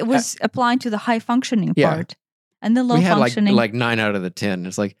 everything that was applying to the high functioning part and the low functioning. We had like 9 out of the 10.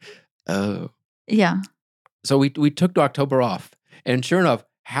 It's like, oh. Yeah. So we took October off, and sure enough,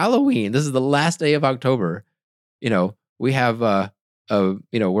 Halloween, this is the last day of October. We have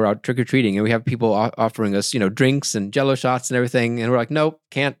we're out trick-or-treating, and we have people offering us, drinks and Jello shots and everything, and we're like, nope,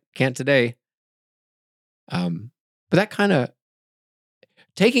 can't today. But that kind of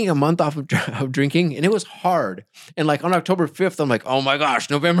taking a month off of drinking, and it was hard. And like on October 5th, I'm like, oh my gosh,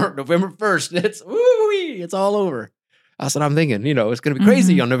 November 1st, it's all over. That's what I'm thinking. It's going to be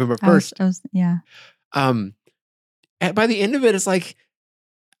crazy on November 1st. Yeah. By the end of it, it's like,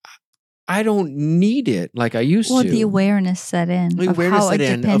 I don't need it like I used to. Well, the awareness set in of how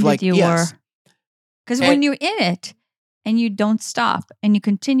dependent you were. Because when you're in it and you don't stop and you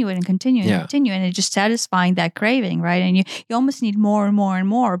continue it and continue and continue, and it's just satisfying that craving, right? And you almost need more and more and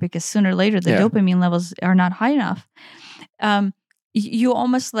more, because sooner or later the dopamine levels are not high enough. You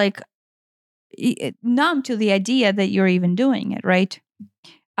almost like numb to the idea that you're even doing it, right?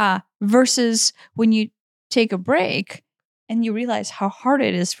 Versus when you take a break and you realize how hard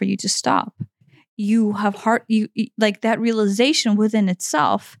it is for you to stop. You have you like that realization within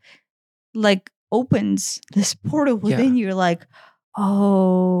itself, like opens this portal within you. You're like,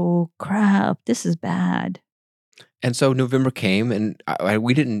 oh crap, this is bad. And so November came, and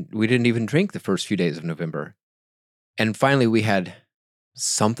we didn't even drink the first few days of November. And finally we had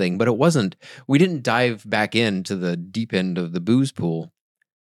something, but we didn't dive back into the deep end of the booze pool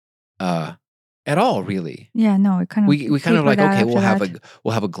at all, really. Yeah, no, it kind of we kind of like, okay, we'll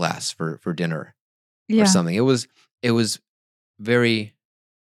have a glass for dinner or something. It was very,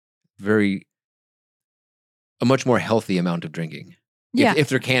 very a much more healthy amount of drinking. Yeah. If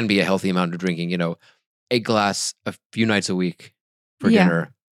there can be a healthy amount of drinking, a glass a few nights a week for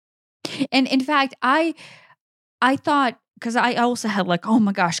dinner. And in fact, I thought, because I also had like, oh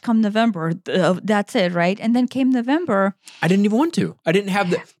my gosh, come November, that's it, right? And then came November. I didn't even want to. I didn't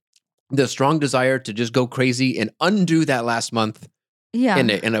have the strong desire to just go crazy and undo that last month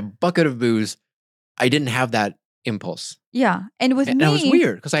in a bucket of booze. I didn't have that impulse. Yeah. And with me... And it was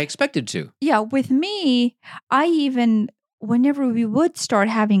weird because I expected to. Yeah. With me, I even... Whenever we would start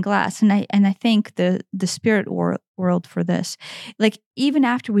having glass, and I thank the spirit world for this, like even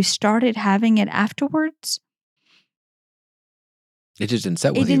after we started having it afterwards... It just didn't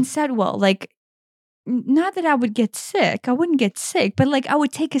set well. It didn't set well. Like, not that I would get sick. I wouldn't get sick, but like I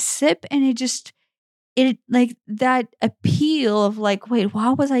would take a sip and it like that appeal of like, wait, why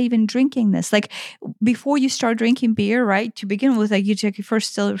was I even drinking this? Like before you start drinking beer, right? To begin with, like you take your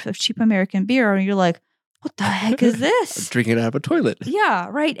first still of cheap American beer and you're like, what the heck is this? Drinking it out of a toilet. Yeah,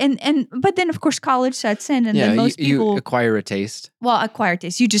 right. But then of course college sets in, and then most people you acquire a taste. Well, acquire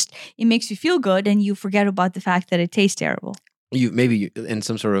taste. It makes you feel good, and you forget about the fact that it tastes terrible. Maybe in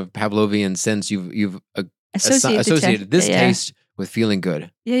some sort of Pavlovian sense, you've associated this yeah. taste with feeling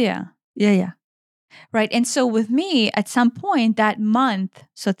good. Yeah. Right. And so with me, at some point that month,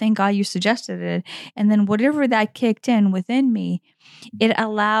 so thank God you suggested it, and then whatever that kicked in within me, it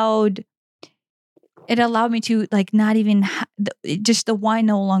allowed me to like not even just the wine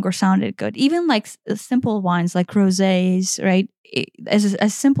no longer sounded good. Even like simple wines like rosés, right?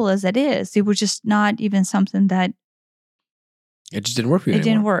 As simple as it is, it was just not even something that. It just didn't work for you. It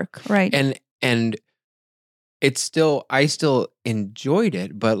didn't work, right? And I still enjoyed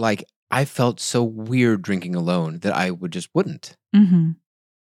it, but like I felt so weird drinking alone that I wouldn't. Mm-hmm.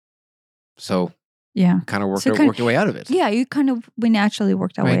 So kind of worked your way out of it. Yeah, we naturally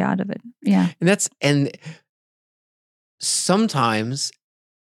worked our way out of it. Yeah, and sometimes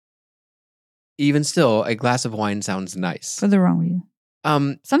even still, a glass of wine sounds nice for the wrong reason.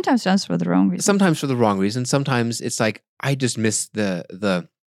 Sometimes for the wrong reason. Sometimes for the wrong reason. Sometimes it's like I just miss the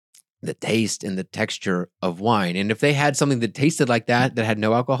taste and the texture of wine. And if they had something that tasted like that had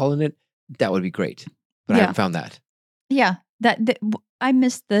no alcohol in it, that would be great. But I haven't found that. Yeah, I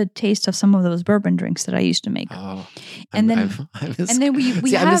miss the taste of some of those bourbon drinks that I used to make. Oh, and then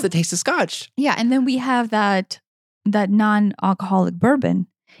we I miss the taste of scotch. Yeah, and then we have that non-alcoholic bourbon,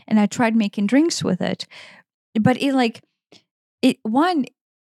 and I tried making drinks with it, but one,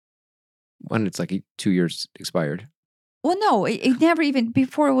 it's like 2 years expired. Well, no, it never even,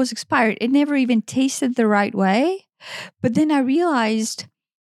 before it was expired, it never even tasted the right way. But then I realized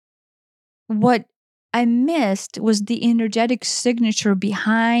what I missed was the energetic signature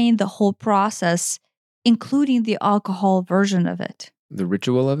behind the whole process, including the alcohol version of it. The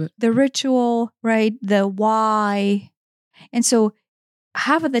ritual of it? The ritual, right? The why. And so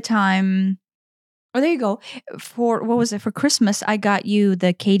half of the time, there you go. For Christmas, I got you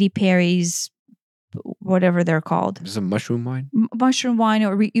the Katy Perry's, whatever they're called. Is it a mushroom wine? Mushroom wine,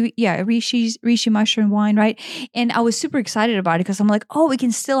 or Rishi mushroom wine, right? And I was super excited about it because I'm like, oh, we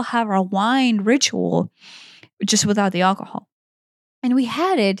can still have our wine ritual just without the alcohol. And we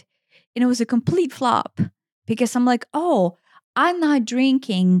had it, and it was a complete flop because I'm like, oh, I'm not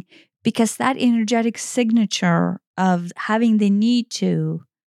drinking because that energetic signature of having the need to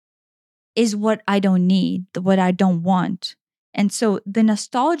is what I don't need, what I don't want. And so the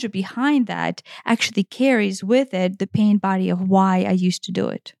nostalgia behind that actually carries with it the pain body of why I used to do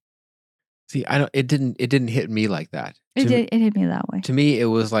it. See, it didn't hit me like that. It hit me that way. To me, it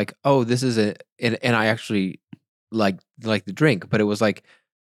was like, oh, this is and I actually like the drink, but it was like,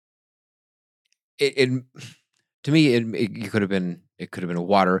 it to me, it could have been a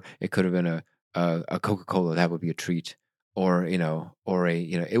water, it could have been a Coca-Cola. That would be a treat, or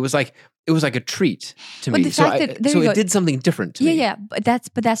it was like a treat to me. So it did something different to me. Yeah, but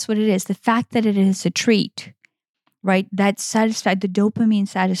that's what it is. The fact that it is a treat, right? That the dopamine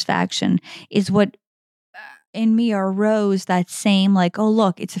satisfaction is what in me arose that same like, oh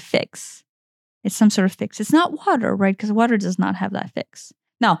look, it's a fix. It's some sort of fix. It's not water, right? Because water does not have that fix.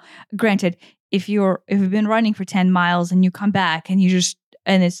 Now, granted, if you've been running for 10 miles and you come back and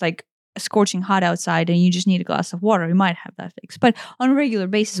it's like scorching hot outside and you just need a glass of water, you might have that fix. But on a regular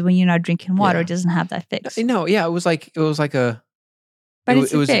basis, when you're not drinking water, it doesn't have that fix. No, yeah, it was like a. But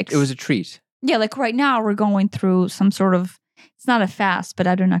it's a fix. It was a treat. Yeah, like right now we're going through some sort of. It's not a fast, but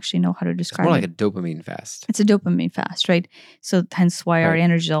I don't actually know how to describe it. It's more like a dopamine fast. It's a dopamine fast, right? So hence why our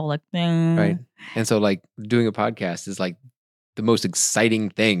energy is all like. Right, and so like doing a podcast is like the most exciting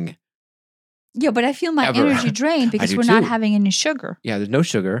thing. Yeah, but I feel my energy drained because we're not having any sugar. Yeah, there's no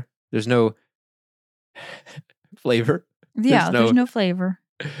sugar. There's no flavor. Yeah, there's no flavor.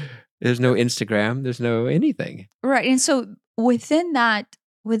 There's no Instagram. There's no anything. Right. And so within that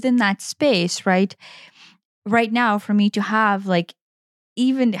space, right now for me to have like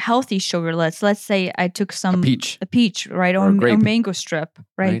even healthy sugar, let's say I took a peach, right? Or mango strip,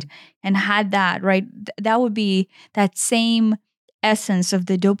 right? And had that, right? That would be that same essence of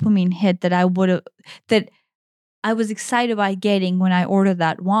the dopamine hit that I was excited by getting when I ordered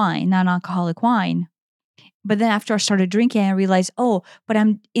that wine, non-alcoholic wine. But then after I started drinking, I realized, oh, but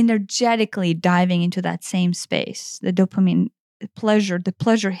I'm energetically diving into that same space, the dopamine pleasure, the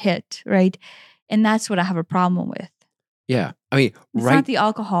pleasure hit, right? And that's what I have a problem with. Yeah. I mean, it's not the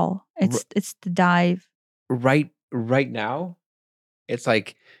alcohol. It's the dive. Right now, it's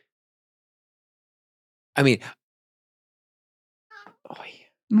like, I mean,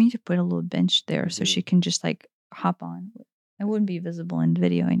 we need to put a little bench there so she can just like hop on. It wouldn't be visible in the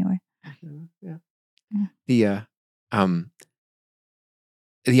video anyway. Yeah. I mean,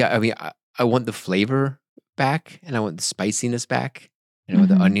 I want the flavor back, and I want the spiciness back, and I want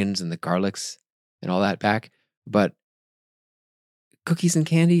the onions and the garlics and all that back. But cookies and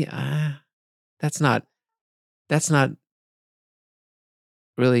candy, that's not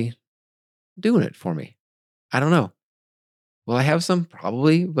really doing it for me. I don't know. Will I have some?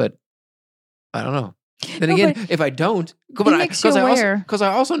 Probably, but I don't know. Then again, if I don't, because I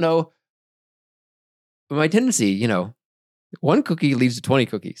also know my tendency, one cookie leads to 20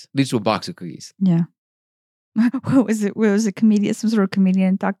 cookies, leads to a box of cookies. Yeah. What was it? What was a comedian? Some sort of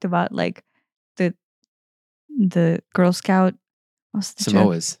comedian talked about like the Girl Scout.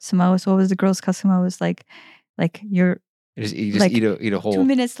 Samoas. What was the Girl Scout Samoas like? Like you just eat a whole 2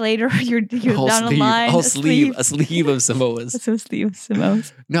 minutes later. You're down a line. A sleeve of Samoas. That's a sleeve of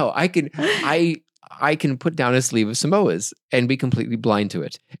Samoas. No, I can put down a sleeve of Samoas and be completely blind to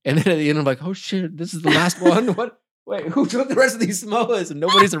it. And then at the end, I'm like, oh shit, this is the last one? What? Wait, who took the rest of these Samoas and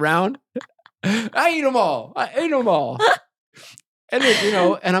nobody's around? I ate them all. And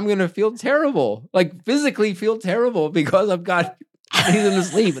then, and I'm going to feel terrible, like physically feel terrible because I've got reason to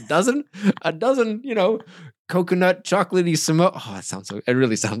sleep. A dozen, coconut chocolatey Samoa. Oh, it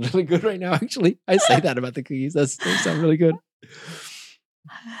really sounds really good right now. Actually, I say that about the cookies. They sound really good.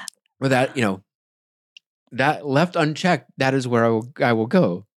 But that, that left unchecked, that is where I will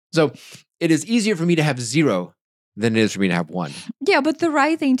go. So it is easier for me to have 0 than it is for me to have 1. Yeah, but the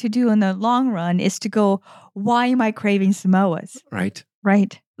right thing to do in the long run is to go, why am I craving Samoas? Right.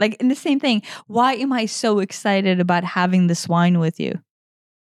 Right. Like, in the same thing, why am I so excited about having this wine with you?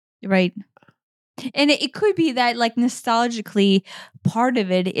 Right. And it could be that, like, nostalgically, part of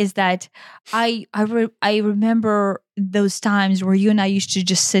it is that I remember those times where you and I used to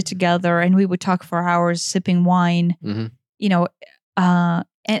just sit together and we would talk for hours sipping wine,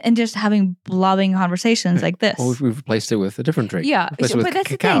 and just having loving conversations like this. Well, we've replaced it with a different drink. Yeah, but that's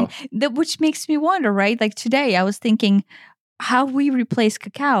cacao. The thing, which makes me wonder, right? Like today, I was thinking how we replace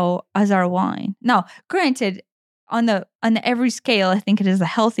cacao as our wine. Now, granted, on the every scale, I think it is a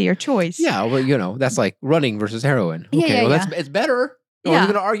healthier choice. Yeah, well, that's like running versus heroin. Okay, it's better. No one's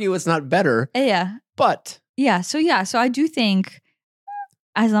going to argue it's not better. Yeah, but so I do think,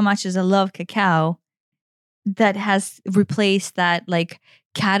 as much as I love cacao, that has replaced that like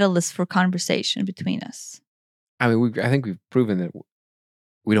catalyst for conversation between us. I mean, I think we've proven that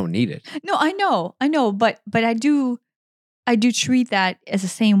we don't need it. No, I know, but I do treat that as the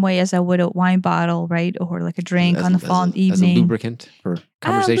same way as I would a wine bottle, right? Or like a drink on the fall evening. As a lubricant for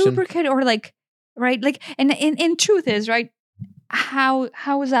conversation. Lubricant, or like, right? Like, and truth is, right?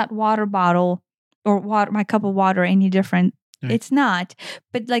 How is that water bottle or my cup of water any different? Right. It's not.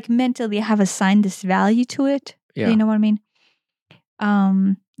 But like mentally I have assigned this value to it. Yeah. You know what I mean?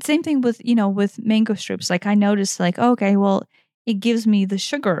 Same thing with, with mango strips. Like I noticed like, okay, well, it gives me the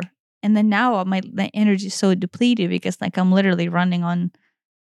sugar. And then now my energy is so depleted because like I'm literally running on,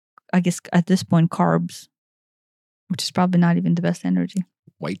 I guess at this point, carbs, which is probably not even the best energy.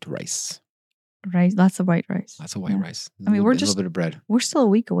 White rice. Right. Lots of white rice. Lots of white rice. I mean, we're just a little bit of bread. We're still a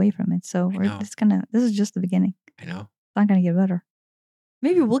week away from it. So this is just the beginning. I know. It's not going to get better.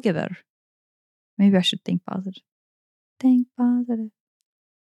 Maybe we'll get better. Maybe I should think positive. Think positive.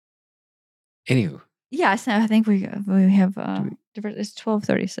 Anywho. Yeah, so I think we have it's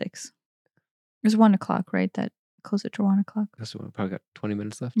 12:36. It's 1:00, right? That closer to 1:00. So we probably got 20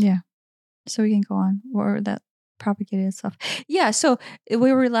 minutes left. Yeah. So we can go on. Or that propagated stuff. Yeah, so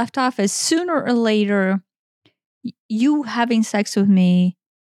where we left off is sooner or later, you having sex with me,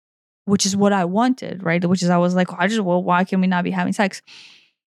 which is what I wanted, right? Which is I was like, why can we not be having sex?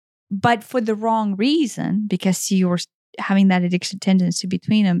 But for the wrong reason, because you were having that addiction tendency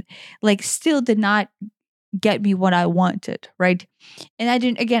between them, like still did not get me what I wanted, right? And I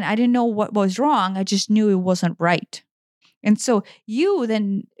didn't know what was wrong. I just knew it wasn't right. And so you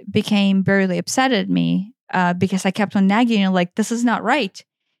then became barely upset at me because I kept on nagging you, like, this is not right.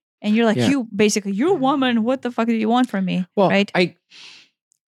 And you're like, you're a woman. What the fuck do you want from me? Well, right? I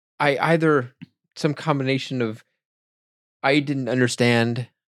either some combination of I didn't understand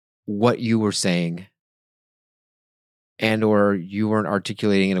what you were saying and or you weren't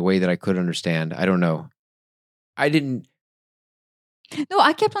articulating in a way that I could understand. I don't know. I didn't. No,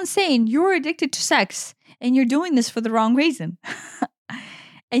 I kept on saying you're addicted to sex and you're doing this for the wrong reason.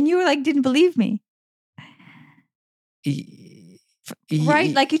 And you were like, didn't believe me.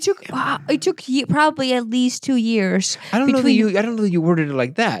 Right? Like it took probably at least 2 years. I don't know that you worded it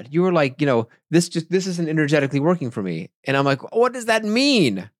like that. You were like, this isn't energetically working for me. And I'm like, what does that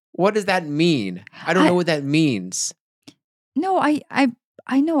mean? What does that mean? I don't know what that means. No,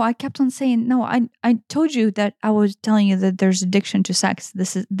 I know. I kept on saying, no, I told you that I was telling you that there's addiction to sex.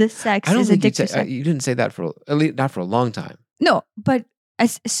 This sex is addictive. You didn't say that at least not for a long time. No, but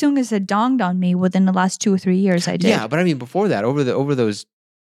as soon as it dawned on me within the last 2 or 3 years, I did. Yeah, but I mean before that, over those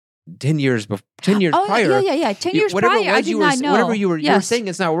 10 years prior. 10 years prior, I did not know. Whatever you were saying,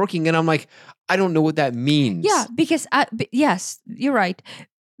 it's not working. And I'm like, I don't know what that means. Yeah, because yes, you're right.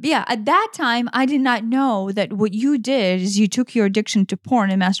 Yeah, at that time, I did not know that what you did is you took your addiction to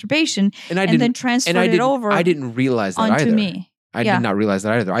porn and masturbation and then transferred it over. I didn't realize that onto either. Me. I did not realize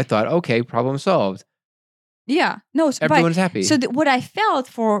that either. I thought, okay, problem solved. Yeah, no, everyone's happy. So what I felt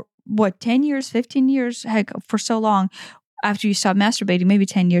for 10 years, 15 years, heck, for so long after you stopped masturbating, maybe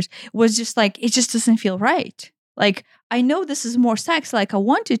 10 years, was just like, it just doesn't feel right. Like, I know this is more sex like I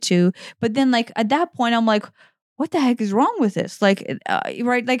wanted to, but then like at that point, I'm like, what the heck is wrong with this? Like,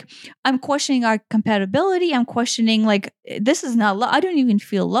 right? Like, I'm questioning our compatibility. I'm questioning, like, this is not love. I don't even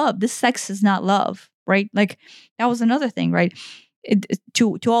feel love. This sex is not love, right? Like, that was another thing, right?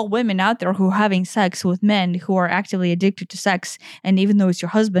 to all women out there who are having sex with men who are actively addicted to sex, and even though it's your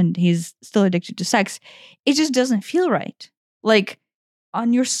husband, he's still addicted to sex, it just doesn't feel right. Like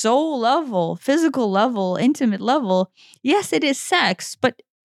on your soul level, physical level, intimate level, yes, it is sex, but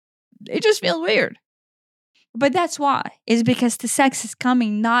it just feels weird. But that's why. It's because the sex is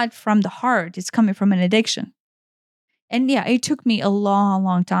coming not from the heart, it's coming from an addiction. And yeah, it took me a long,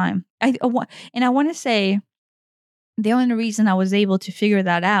 long time. And I want to say, the only reason I was able to figure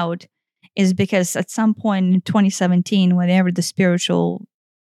that out is because at some point in 2017, whenever the spiritual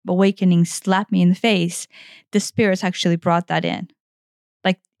awakening slapped me in the face, the spirits actually brought that in.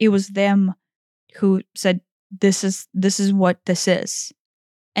 Like it was them who said, this is what this is.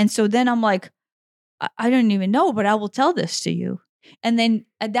 And so then I'm like, I don't even know, but I will tell this to you. And then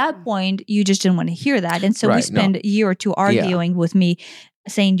at that point, you just didn't want to hear that. And so we spent a year or two arguing with me,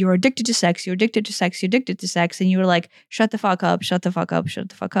 saying, you're addicted to sex, you're addicted to sex, you're addicted to sex. And you were like, shut the fuck up, shut the fuck up, shut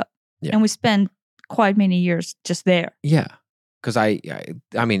the fuck up. Yeah. And we spent quite many years just there. Yeah. Because I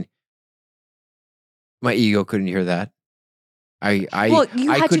mean, my ego couldn't hear that. You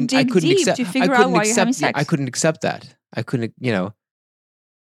had to dig deep to figure out why you're having sex. I couldn't accept that. I couldn't,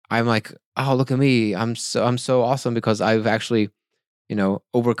 I'm like, oh, look at me. I'm so awesome because I've actually,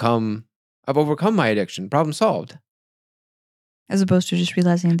 overcome my addiction. Problem solved. As opposed to just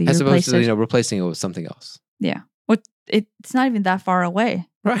realizing that you're replacing it with something else. Yeah. It's not even that far away.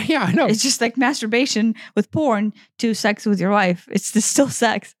 Right. Yeah, I know. It's just like masturbation with porn to sex with your wife. It's just still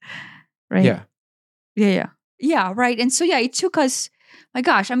sex. Right? Yeah. Yeah. Yeah, right. And so, it took us, my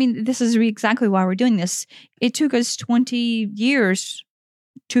gosh, I mean, this is exactly why we're doing this. It took us 20 years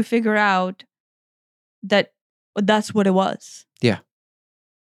to figure out that that's what it was. Yeah.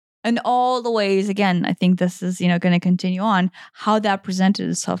 And all the ways, again, I think this is, going to continue on, how that presented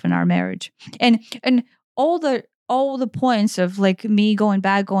itself in our marriage. And all the points of like me going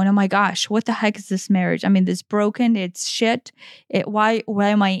back, going, oh my gosh, what the heck is this marriage? I mean, it's broken, it's shit. Why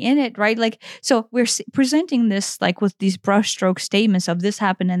am I in it? Right? Like, so we're presenting this like with these brushstroke statements of this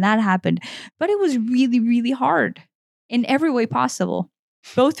happened and that happened, but it was really, really hard in every way possible,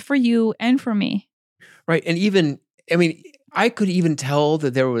 both for you and for me. Right. And even, I mean, I could even tell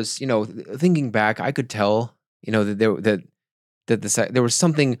that there was, thinking back, I could tell, that there was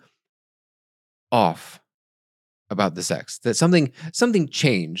something off about the sex, that something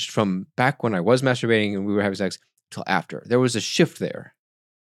changed from back when I was masturbating and we were having sex till after. There was a shift there,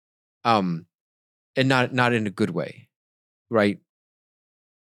 and not in a good way, right?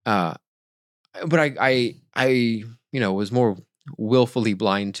 But I was more willfully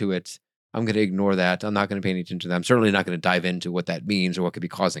blind to it. I'm going to ignore that. I'm not going to pay any attention to that. I'm certainly not going to dive into what that means or what could be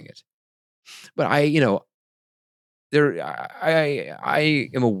causing it. But I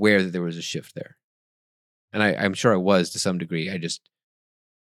am aware that there was a shift there. And I'm sure I was to some degree. I just,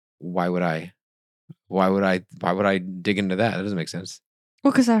 why would I dig into that? That doesn't make sense.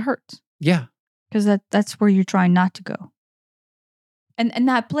 Well, because that hurts. Yeah. Because that's where you're trying not to go. And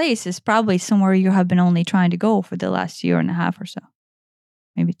that place is probably somewhere you have been only trying to go for the last year and a half or so.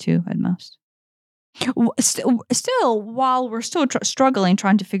 Maybe 2 at most. Still, while we're still struggling,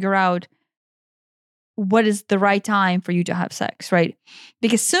 trying to figure out what is the right time for you to have sex, right?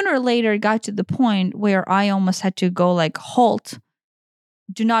 Because sooner or later, it got to the point where I almost had to go like, halt,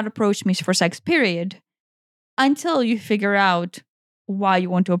 do not approach me for sex, period, until you figure out why you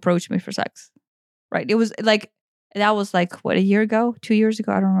want to approach me for sex, right? It was like, that was like, what, a year ago, 2 years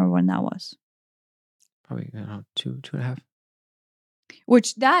ago? I don't remember when that was. Probably, two and a half.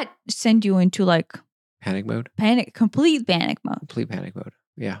 Which that sent you into like panic mode. Complete panic mode. Complete panic mode.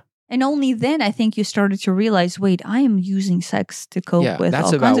 Yeah. And only then I think you started to realize, wait, I am using sex to cope with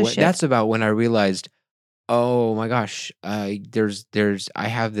all kinds of shit. That's about when I realized, oh my gosh, I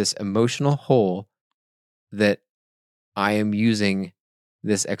have this emotional hole that I am using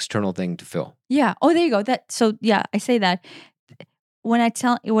this external thing to fill. Yeah. Oh, there you go. I say that. When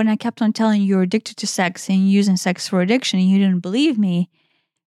I kept on telling you you're addicted to sex and using sex for addiction and you didn't believe me,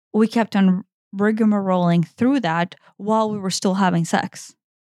 we kept on rigmaroling through that while we were still having sex.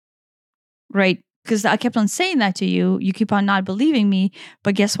 Right? Because I kept on saying that to you. You keep on not believing me.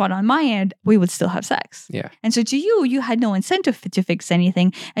 But guess what? On my end, we would still have sex. Yeah. And so to you had no incentive to fix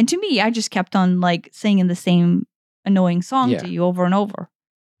anything. And to me, I just kept on like singing the same annoying song to you over and over,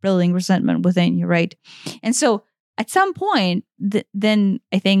 building resentment within you, right? And so at some point, then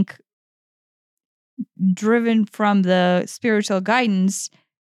I think, driven from the spiritual guidance,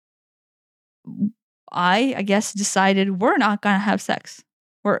 I guess decided we're not going to have sex.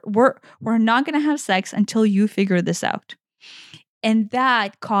 We're not going to have sex until you figure this out. And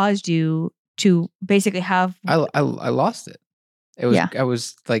that caused you to basically have... I lost it. I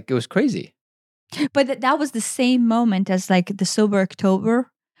was like, it was crazy. But that was the same moment as like the sober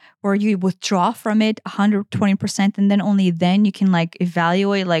October, where you withdraw from it 120%, and then only then you can like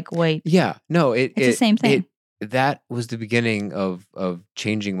evaluate. Like, wait, Yeah, no, it's the same thing. That was the beginning of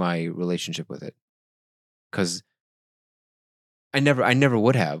changing my relationship with it, because I never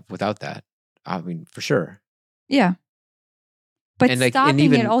would have without that. I mean, for sure. Yeah. But And like,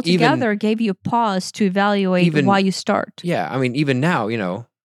 stopping and it altogether gave you a pause to evaluate why you start. Yeah, I mean, even now,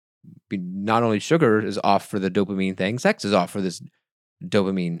 not only sugar is off for the dopamine thing, sex is off for this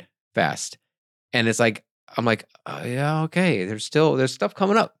dopamine fast, and it's like, I'm like, oh, yeah, okay. There's stuff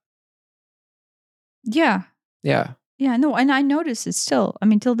coming up. Yeah. Yeah. Yeah. No, and I notice it still. I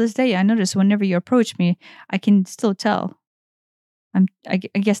mean, till this day, I notice whenever you approach me, I can still tell. I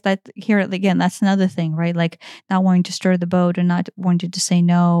guess that here again, that's another thing, right? Like not wanting to stir the boat and not wanting to say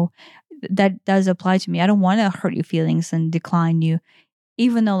no. That does apply to me. I don't want to hurt your feelings and decline you,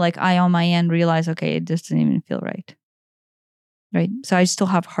 even though like I on my end realize, okay, it just didn't even feel right. Right. So I still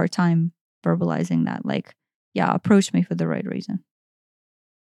have a hard time verbalizing that. Like, yeah, approach me for the right reason.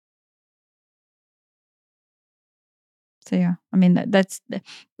 So yeah, I mean that's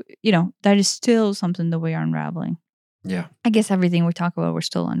that is still something that we are unraveling. Yeah. I guess everything we talk about, we're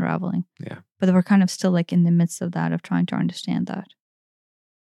still unraveling. Yeah. But we're kind of still like in the midst of that, of trying to understand that.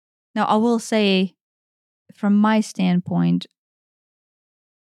 Now, I will say, from my standpoint,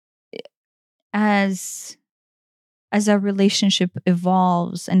 as our relationship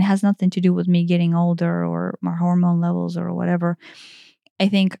evolves, and it has nothing to do with me getting older or my hormone levels or whatever, I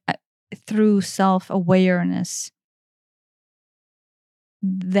think through self-awareness,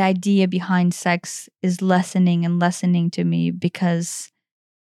 the idea behind sex is lessening and lessening to me, because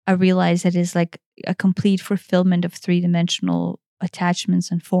I realize it is like a complete fulfillment of three-dimensional attachments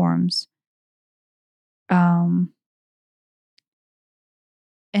and forms. And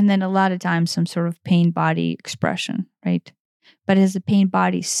then a lot of times some sort of pain body expression, right? But as the pain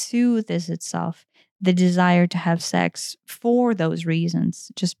body soothes itself, the desire to have sex for those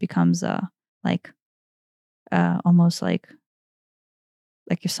reasons just becomes almost like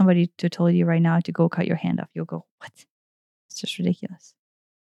if somebody told you right now to go cut your hand off, you'll go, what? It's just ridiculous.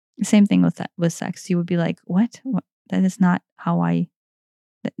 Same thing with sex. You would be like, what? That is not how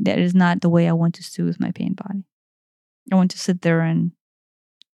that is not the way I want to soothe my pain body. I want to sit there and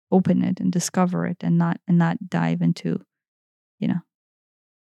open it and discover it, and not dive into, the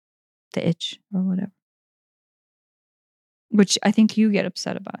itch or whatever. Which I think you get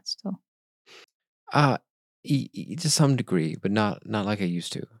upset about still. To some degree, but not like I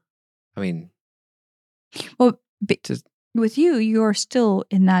used to. I mean, well, with you, you're still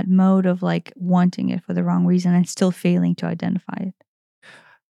in that mode of like wanting it for the wrong reason and still failing to identify it.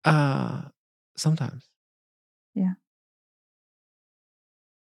 Sometimes. Yeah.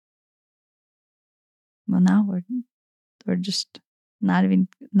 Well, now we're just not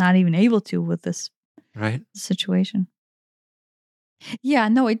even able to with this situation. Yeah,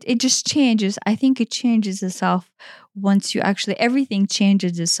 no, it just changes. I think it changes itself once you actually, everything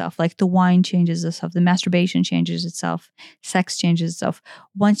changes itself. Like the wine changes itself, the masturbation changes itself, sex changes itself.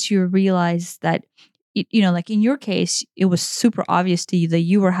 Once you realize that, like in your case, it was super obvious to you that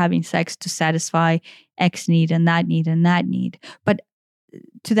you were having sex to satisfy X need and that need and that need. But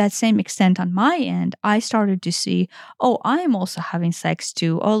to that same extent on my end, I started to see, oh, I'm also having sex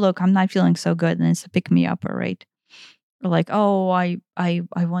too. Oh, look, I'm not feeling so good. And it's a pick me up, right? Or like, oh, I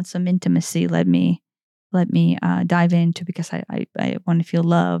want some intimacy. Let me dive into, because I want to feel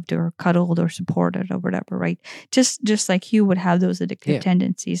loved or cuddled or supported or whatever, right? Just like you would have those addictive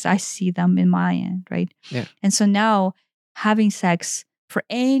tendencies. I see them in my end, right? Yeah. And so now having sex for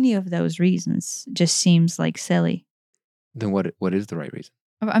any of those reasons just seems like silly. Then what is the right reason?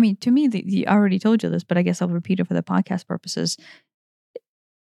 I mean, to me, I already told you this, but I guess I'll repeat it for the podcast purposes.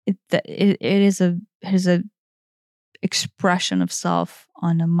 It is a expression of self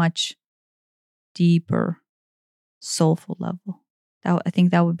on a much deeper, soulful level. I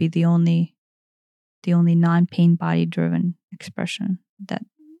think that would be the only non-pain body driven expression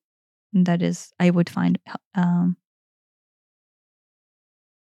that is, I would find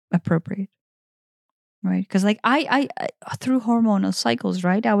appropriate. Right. Because like I through hormonal cycles,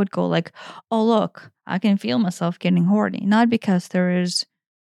 right, I would go like, oh, look, I can feel myself getting horny. Not because there's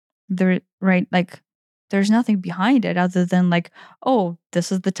nothing behind it other than like, oh,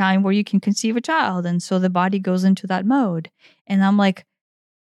 this is the time where you can conceive a child. And so the body goes into that mode. And I'm like,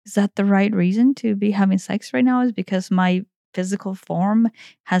 is that the right reason to be having sex right now? Is because my physical form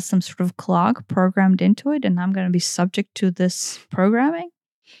has some sort of clock programmed into it and I'm going to be subject to this programming?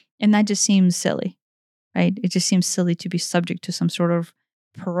 And that just seems silly. right? It just seems silly to be subject to some sort of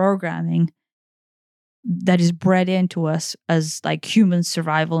programming that is bred into us as like human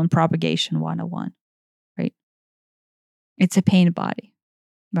survival and propagation 101, right? It's a pain body,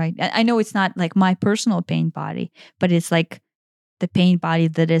 right? I know it's not like my personal pain body, but it's like the pain body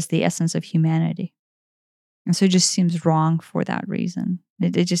that is the essence of humanity. And so it just seems wrong for that reason.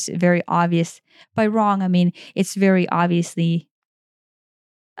 It just very obvious. By wrong, I mean it's very obviously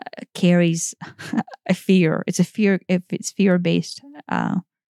carries a fear. It's a fear if it's fear-based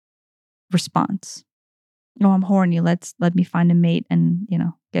response. Oh, I'm horny. Let me find a mate and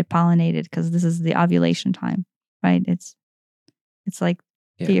get pollinated because this is the ovulation time, right? It's like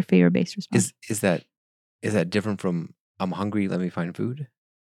fear-based response. Is that different from I'm hungry? Let me find food.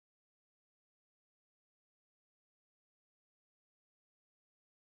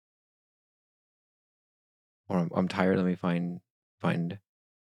 Or I'm tired. Let me find a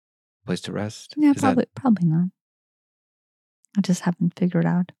place to rest. Yeah, probably not. I just haven't figured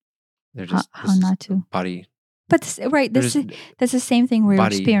out how not to. Body. But that's the same thing we're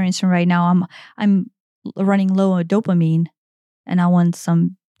experiencing right now. I'm running low on dopamine, and I want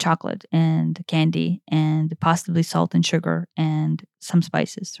some chocolate and candy and possibly salt and sugar and some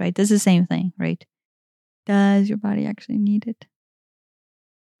spices. Right? This is the same thing, right? Does your body actually need it?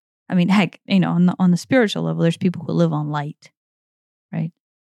 I mean, heck, on the spiritual level, there's people who live on light, right?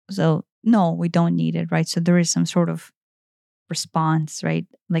 So no, we don't need it, right? So there is some sort of response, right?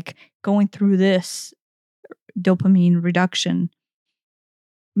 Like going through this dopamine reduction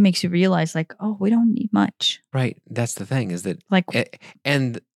makes you realize, like, oh, we don't need much, right? That's the thing, is that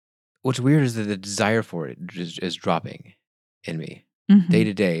and what's weird is that the desire for it is dropping in me day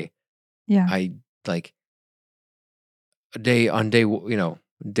to day. Yeah, I like day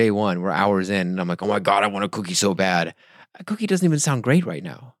one, we're hours in, and I'm like, oh my God, I want a cookie so bad. A cookie doesn't even sound great right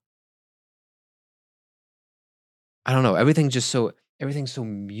now. I don't know. Everything's so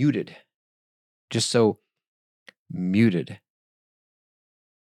muted. Just so muted.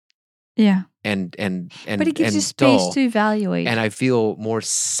 Yeah. And but it gives you space to evaluate. And I feel more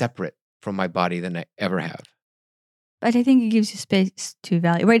separate from my body than I ever have. But I think it gives you space to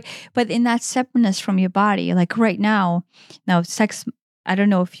evaluate, right? But in that separateness from your body, like right now sex, I don't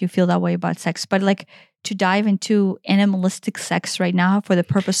know if you feel that way about sex, but like to dive into animalistic sex right now for the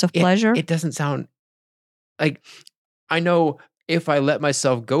purpose of pleasure. It doesn't sound like, I know if I let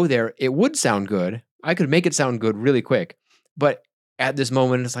myself go there, it would sound good. I could make it sound good really quick. But at this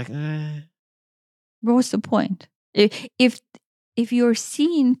moment, it's like, But what's the point? If you're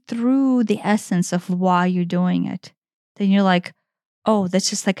seeing through the essence of why you're doing it, then you're like, oh, that's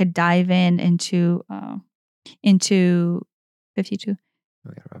just like a dive into 52.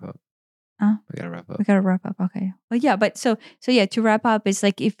 We gotta wrap up. We gotta wrap up. Okay. Well, yeah, but so yeah, to wrap up, it's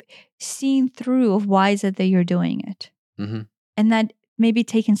like if seeing through of why is it that you're doing it, and that maybe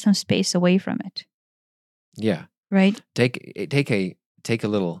taking some space away from it. Yeah. Right. Take a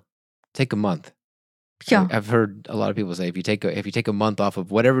month. Yeah. I've heard a lot of people say if you take a month off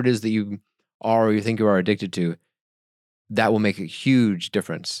of whatever it is that you are or you think you are addicted to, that will make a huge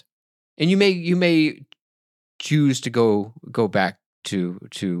difference. And you may choose to go back to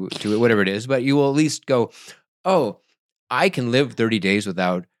it, whatever it is, but you will at least go, oh, I can live 30 days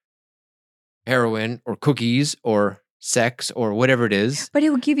without heroin or cookies or sex or whatever it is. But it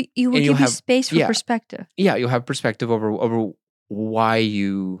will give you space for perspective. Yeah, you'll have perspective over why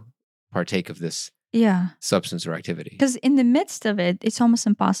you partake of this substance or activity. Because in the midst of it, it's almost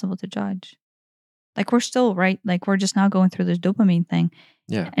impossible to judge. Like we're still, right? Like we're just now going through this dopamine thing.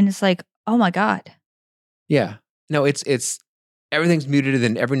 Yeah. And it's like, oh my God. Yeah. No, it's everything's muted, and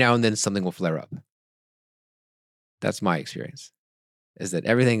then every now and then something will flare up. That's my experience, is that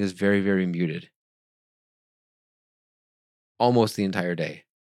everything is very, very muted almost the entire day.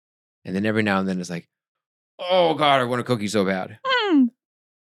 And then every now and then it's like, oh God, I want a cookie so bad.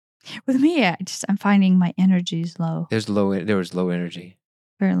 With me, I'm finding my energy is low. There was low energy.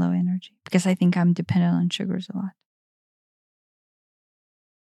 Very low energy. Because I think I'm dependent on sugars a lot.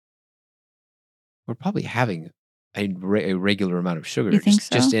 We're probably having a regular amount of sugar. You think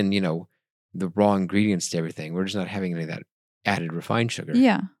so? Just in, the raw ingredients to everything. We're just not having any of that added refined sugar.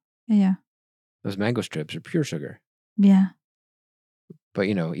 Yeah. Yeah. Those mango strips are pure sugar. Yeah. But,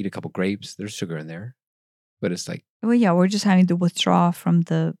 eat a couple grapes. There's sugar in there. But it's like... Well, yeah, we're just having to withdraw from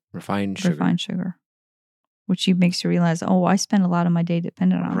the refined sugar. Which makes you realize, oh, I spend a lot of my day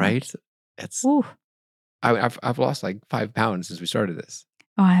dependent on right? That. It's... Ooh. I've lost like 5 pounds since we started this.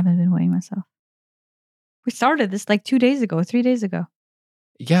 Oh, I haven't been weighing myself. We started this like 3 days ago.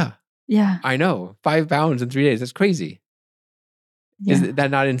 Yeah. Yeah. I know. 5 pounds in 3 days. That's crazy. Yeah. Is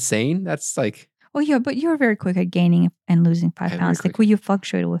that not insane? That's like... Oh, yeah, but you're very quick at gaining and losing 5 I'm very pounds. Like, quick. you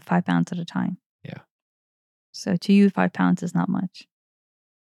fluctuate with 5 pounds at a time. Yeah. So to you, 5 pounds is not much.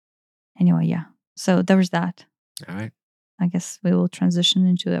 Anyway, yeah. So there was that. All right. I guess we will transition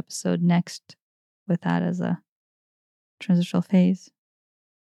into the episode next with that as a transitional phase.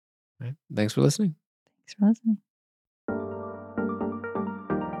 All right. Thanks for listening. Thanks for listening.